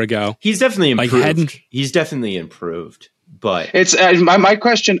was a year ago. He's definitely improved. He's definitely improved. But it's my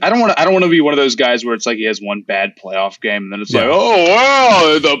question. I don't want to be one of those guys where it's like he has one bad playoff game and then it's like, oh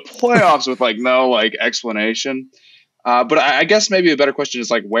wow, the playoffs with like no like explanation. But I guess maybe a better question is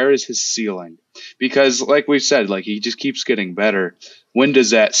like, where is his ceiling? Because like we said, like he just keeps getting better. When does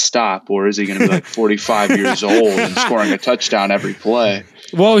that stop? Or is he going to be like 45 years old and scoring a touchdown every play?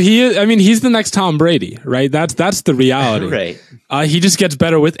 Well, he's the next Tom Brady, right? That's the reality. Right. He just gets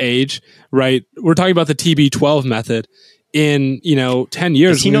better with age, right? We're talking about the TB12 method. In 10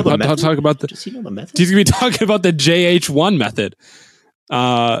 years, does he know the method? Talk about Does he know the method? He's going to be talking about the JH1 method.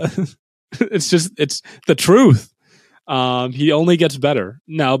 It's the truth. He only gets better.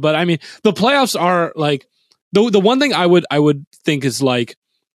 No, but I mean, the playoffs are like the one thing I would think is like,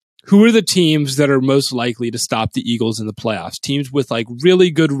 who are the teams that are most likely to stop the Eagles in the playoffs? Teams with like really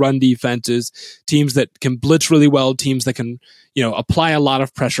good run defenses, teams that can blitz really well, teams that can, apply a lot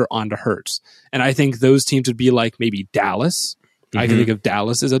of pressure onto Hurts. And I think those teams would be like maybe Dallas. Mm-hmm. I can think of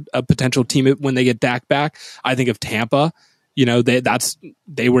Dallas as a potential team when they get Dak back. I think of Tampa.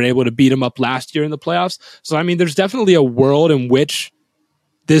 They were able to beat him up last year in the playoffs. So, I mean, there's definitely a world in which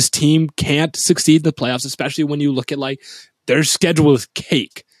this team can't succeed in the playoffs, especially when you look at like their schedule is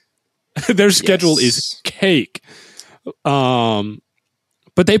cake. Their schedule is cake.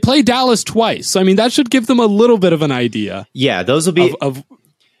 But they play Dallas twice. So, I mean, that should give them a little bit of an idea. Yeah, those will be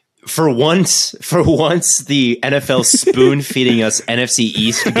for once the NFL spoon feeding us NFC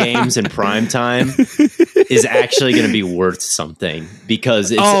East games in prime time is actually going to be worth something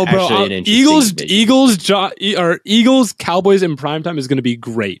because it's actually an interesting Eagles Cowboys in prime time is going to be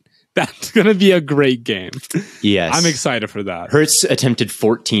great. That's going to be a great game. Yes. I'm excited for that. Hurts attempted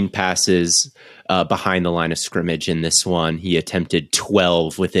 14 passes. behind the line of scrimmage in this one. He attempted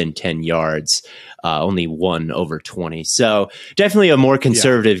 12 within 10 yards, only 1 over 20. So definitely a more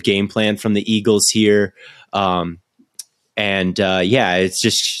conservative game plan from the Eagles here. It's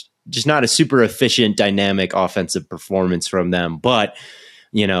just not a super efficient, dynamic offensive performance from them. But,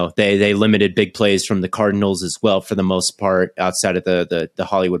 they limited big plays from the Cardinals as well for the most part, outside of the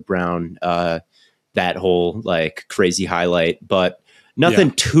Hollywood Brown, that whole like crazy highlight. But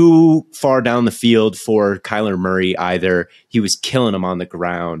nothing too far down the field for Kyler Murray either. He was killing them on the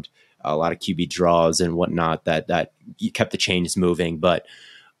ground, a lot of QB draws and whatnot that kept the chains moving. But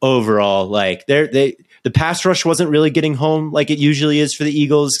overall, like the pass rush wasn't really getting home like it usually is for the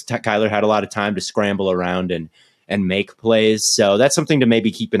Eagles. Kyler had a lot of time to scramble around and make plays. So that's something to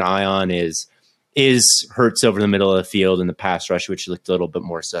maybe keep an eye on is Hurts over the middle of the field in the pass rush, which looked a little bit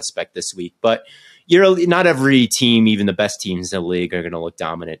more suspect this week. But not every team, even the best teams in the league, are going to look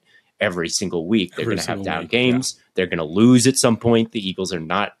dominant every single week. They're going to have down games. Yeah. They're going to lose at some point. The Eagles are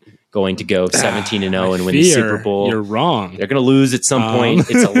not going to go 17-0 and win the Super Bowl. You're wrong. They're going to lose at some point.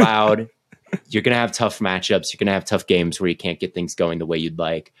 It's allowed. You're going to have tough matchups. You're going to have tough games where you can't get things going the way you'd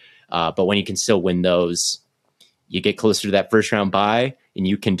like. But when you can still win those, you get closer to that first round bye, and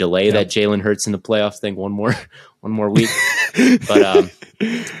you can delay that Jalen Hurts in the playoff thing one more week. But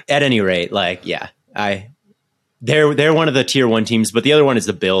at any rate, they're one of the tier 1 teams, but the other one is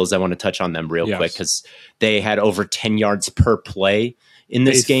the Bills. I want to touch on them real quick because they had over 10 yards per play in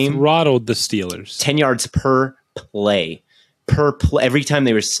this game. Throttled the Steelers. 10 yards per play. Every time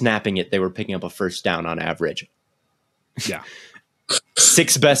they were snapping it, they were picking up a first down on average. Yeah.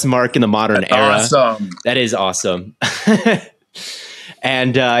 6th best mark in the modern era. Awesome. That is awesome.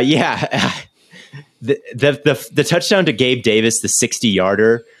 And the touchdown to Gabe Davis, the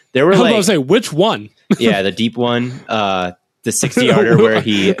 60-yarder. There were I was about to say, which one? Yeah, the deep one, the 60-yarder where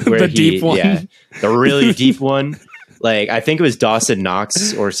deep one. Yeah, the really deep one. Like I think it was Dawson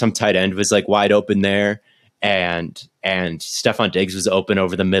Knox or some tight end was like wide open there, and Stephon Diggs was open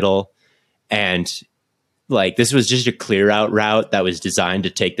over the middle, and like this was just a clear out route that was designed to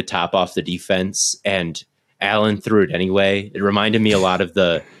take the top off the defense, and Allen threw it anyway. It reminded me a lot of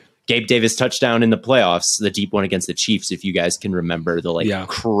the Gabe Davis touchdown in the playoffs, the deep one against the Chiefs, if you guys can remember the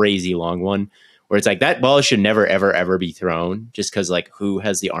crazy long one, where it's like that ball should never, ever, ever be thrown just because like who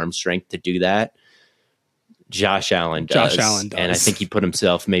has the arm strength to do that? Josh Allen does. And I think he put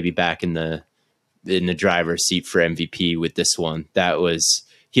himself maybe back in the driver's seat for MVP with this one.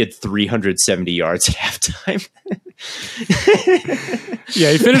 He had 370 yards at halftime.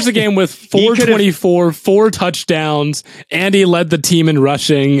 Yeah, he finished the game with 424, 4 touchdowns, and he led the team in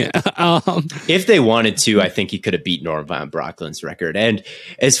rushing. If they wanted to, I think he could have beat Norm Van Brocklin's record. And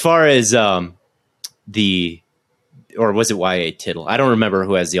as far as or was it Y.A. Tittle? I don't remember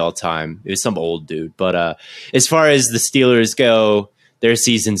who has the all-time. It was some old dude. But as far as the Steelers go, their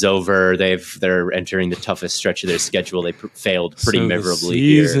season's over. They're entering the toughest stretch of their schedule. They failed pretty miserably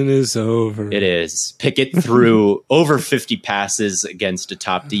here. The season is over. It is. Pickett threw over 50 passes against a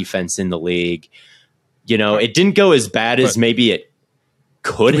top defense in the league. It didn't go as bad as maybe it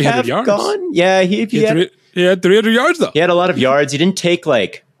could have gone. Yeah, he had 300 yards, though. He had a lot of yards. He didn't take,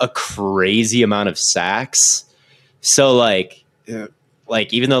 like, a crazy amount of sacks. So, like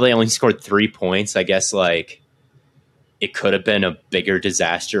even though they only scored 3 points, I guess, like, it could have been a bigger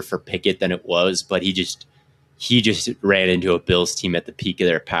disaster for Pickett than it was, but he just ran into a Bills team at the peak of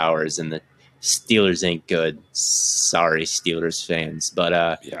their powers, and the Steelers ain't good. Sorry, Steelers fans,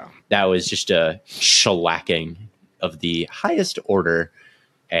 but that was just a shellacking of the highest order.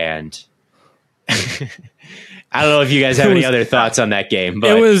 And I don't know if you guys have any other thoughts on that game,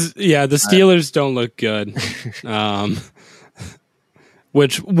 but the Steelers don't look good,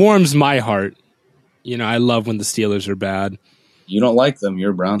 which warms my heart. I love when the Steelers are bad. You don't like them.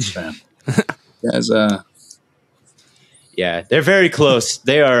 You're a Browns fan. Guys, yeah, they're very close.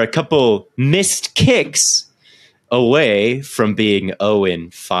 They are a couple missed kicks away from being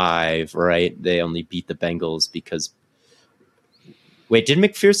 0-5, right? They only beat the Bengals because... Wait, did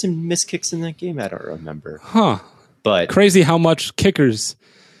McPherson miss kicks in that game? I don't remember. Huh. But crazy how much kickers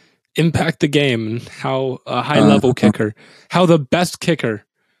impact the game and how a high-level kicker, how the best kicker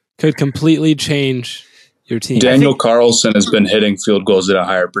could completely change your team. Daniel Carlson has been hitting field goals at a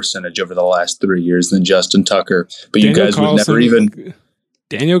higher percentage over the last 3 years than Justin Tucker, but you guys would never even...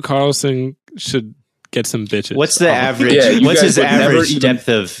 Daniel Carlson should get some bitches. What's the average? What's his average depth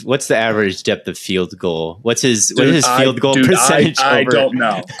of? What's the average depth of field goal? What is his field goal percentage? I don't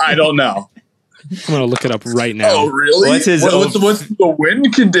know. I'm gonna look it up right now. Oh, really? What's the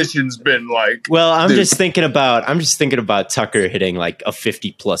wind conditions been like? Well, I'm just thinking about Tucker hitting like a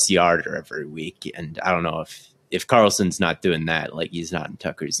 50+ yarder every week, and I don't know if Carlson's not doing that, like he's not in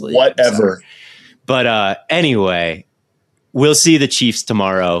Tucker's league. Whatever. But anyway, we'll see the Chiefs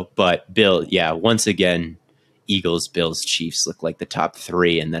tomorrow. But Bill, once again, Eagles, Bills, Chiefs look like the top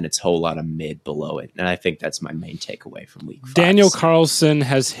 3, and then it's a whole lot of mid below it. And I think that's my main takeaway from week 5. Daniel Carlson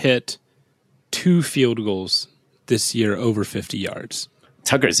has hit 2 field goals this year over 50 yards.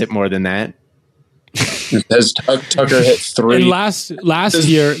 Tucker's hit more than that. Has Tucker hit 3? And last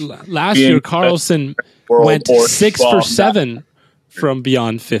year, Carlson went 6 for 7 from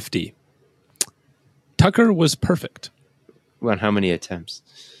beyond 50. Tucker was perfect. On how many attempts?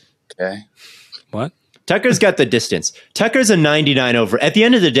 Okay. What? Tucker's got the distance. Tucker's a 99 over. At the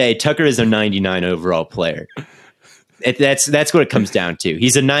end of the day, Tucker is a 99 overall player. That's what it comes down to.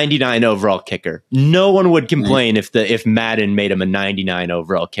 He's a 99 overall kicker. No one would complain if Madden made him a 99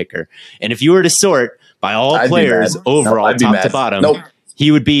 overall kicker. And if you were to sort by all players overall, top to bottom, he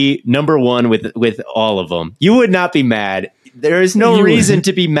would be number 1 with all of them. You would not be mad. There is no reason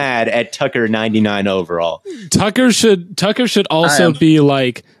to be mad at Tucker 99 overall. Tucker should also be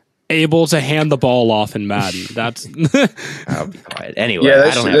like able to hand the ball off in Madden. That's I'll be quiet. Anyway,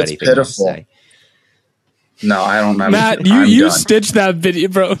 I don't have anything to say. No, I don't have Matt, you stitched that video,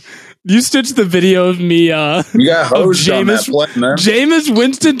 bro. You stitched the video of me. You got hosed on that play, man. Jameis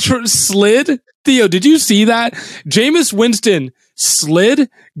Winston slid. Theo, did you see that? Jameis Winston slid,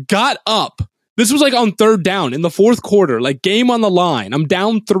 got up. This was like on 3rd down in the 4th quarter, like game on the line. I'm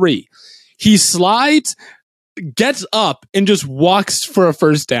down 3. He slides, gets up, and just walks for a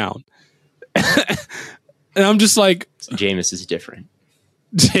first down. And I'm just like, Jameis is different.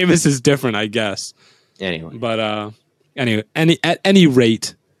 Jameis is different, I guess. Anyway, but at any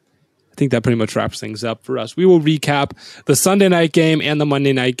rate, I think that pretty much wraps things up for us. We will recap the Sunday night game and the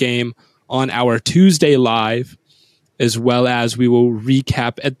Monday night game on our Tuesday live, as well as we will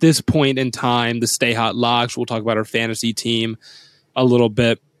recap at this point in time the Stay Hot locks. We'll talk about our fantasy team a little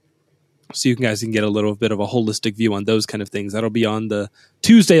bit, so you guys can get a little bit of a holistic view on those kind of things. That'll be on the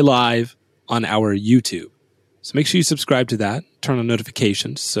Tuesday live on our YouTube. So make sure you subscribe to that, turn on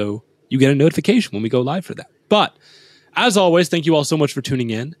notifications, so you get a notification when we go live for that. But as always, thank you all so much for tuning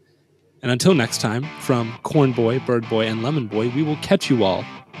in. And until next time, from Corn Boy, Bird Boy, and Lemon Boy, we will catch you all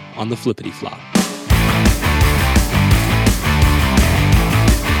on the flippity flop.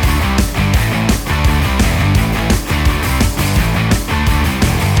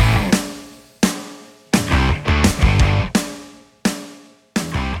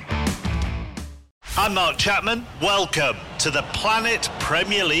 I'm Mark Chapman. Welcome to the Planet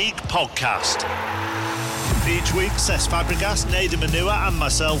Premier League podcast. Each week, Cesc Fabregas, Nader Manua and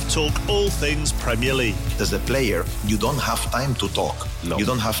myself talk all things Premier League. As a player, you don't have time to talk. No. You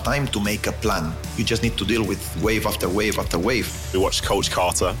don't have time to make a plan. You just need to deal with wave after wave after wave. We watched Coach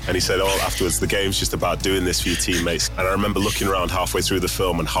Carter and he said, afterwards, the game's just about doing this for your teammates. And I remember looking around halfway through the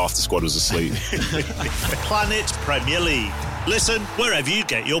film and half the squad was asleep. Planet Premier League. Listen wherever you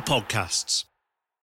get your podcasts.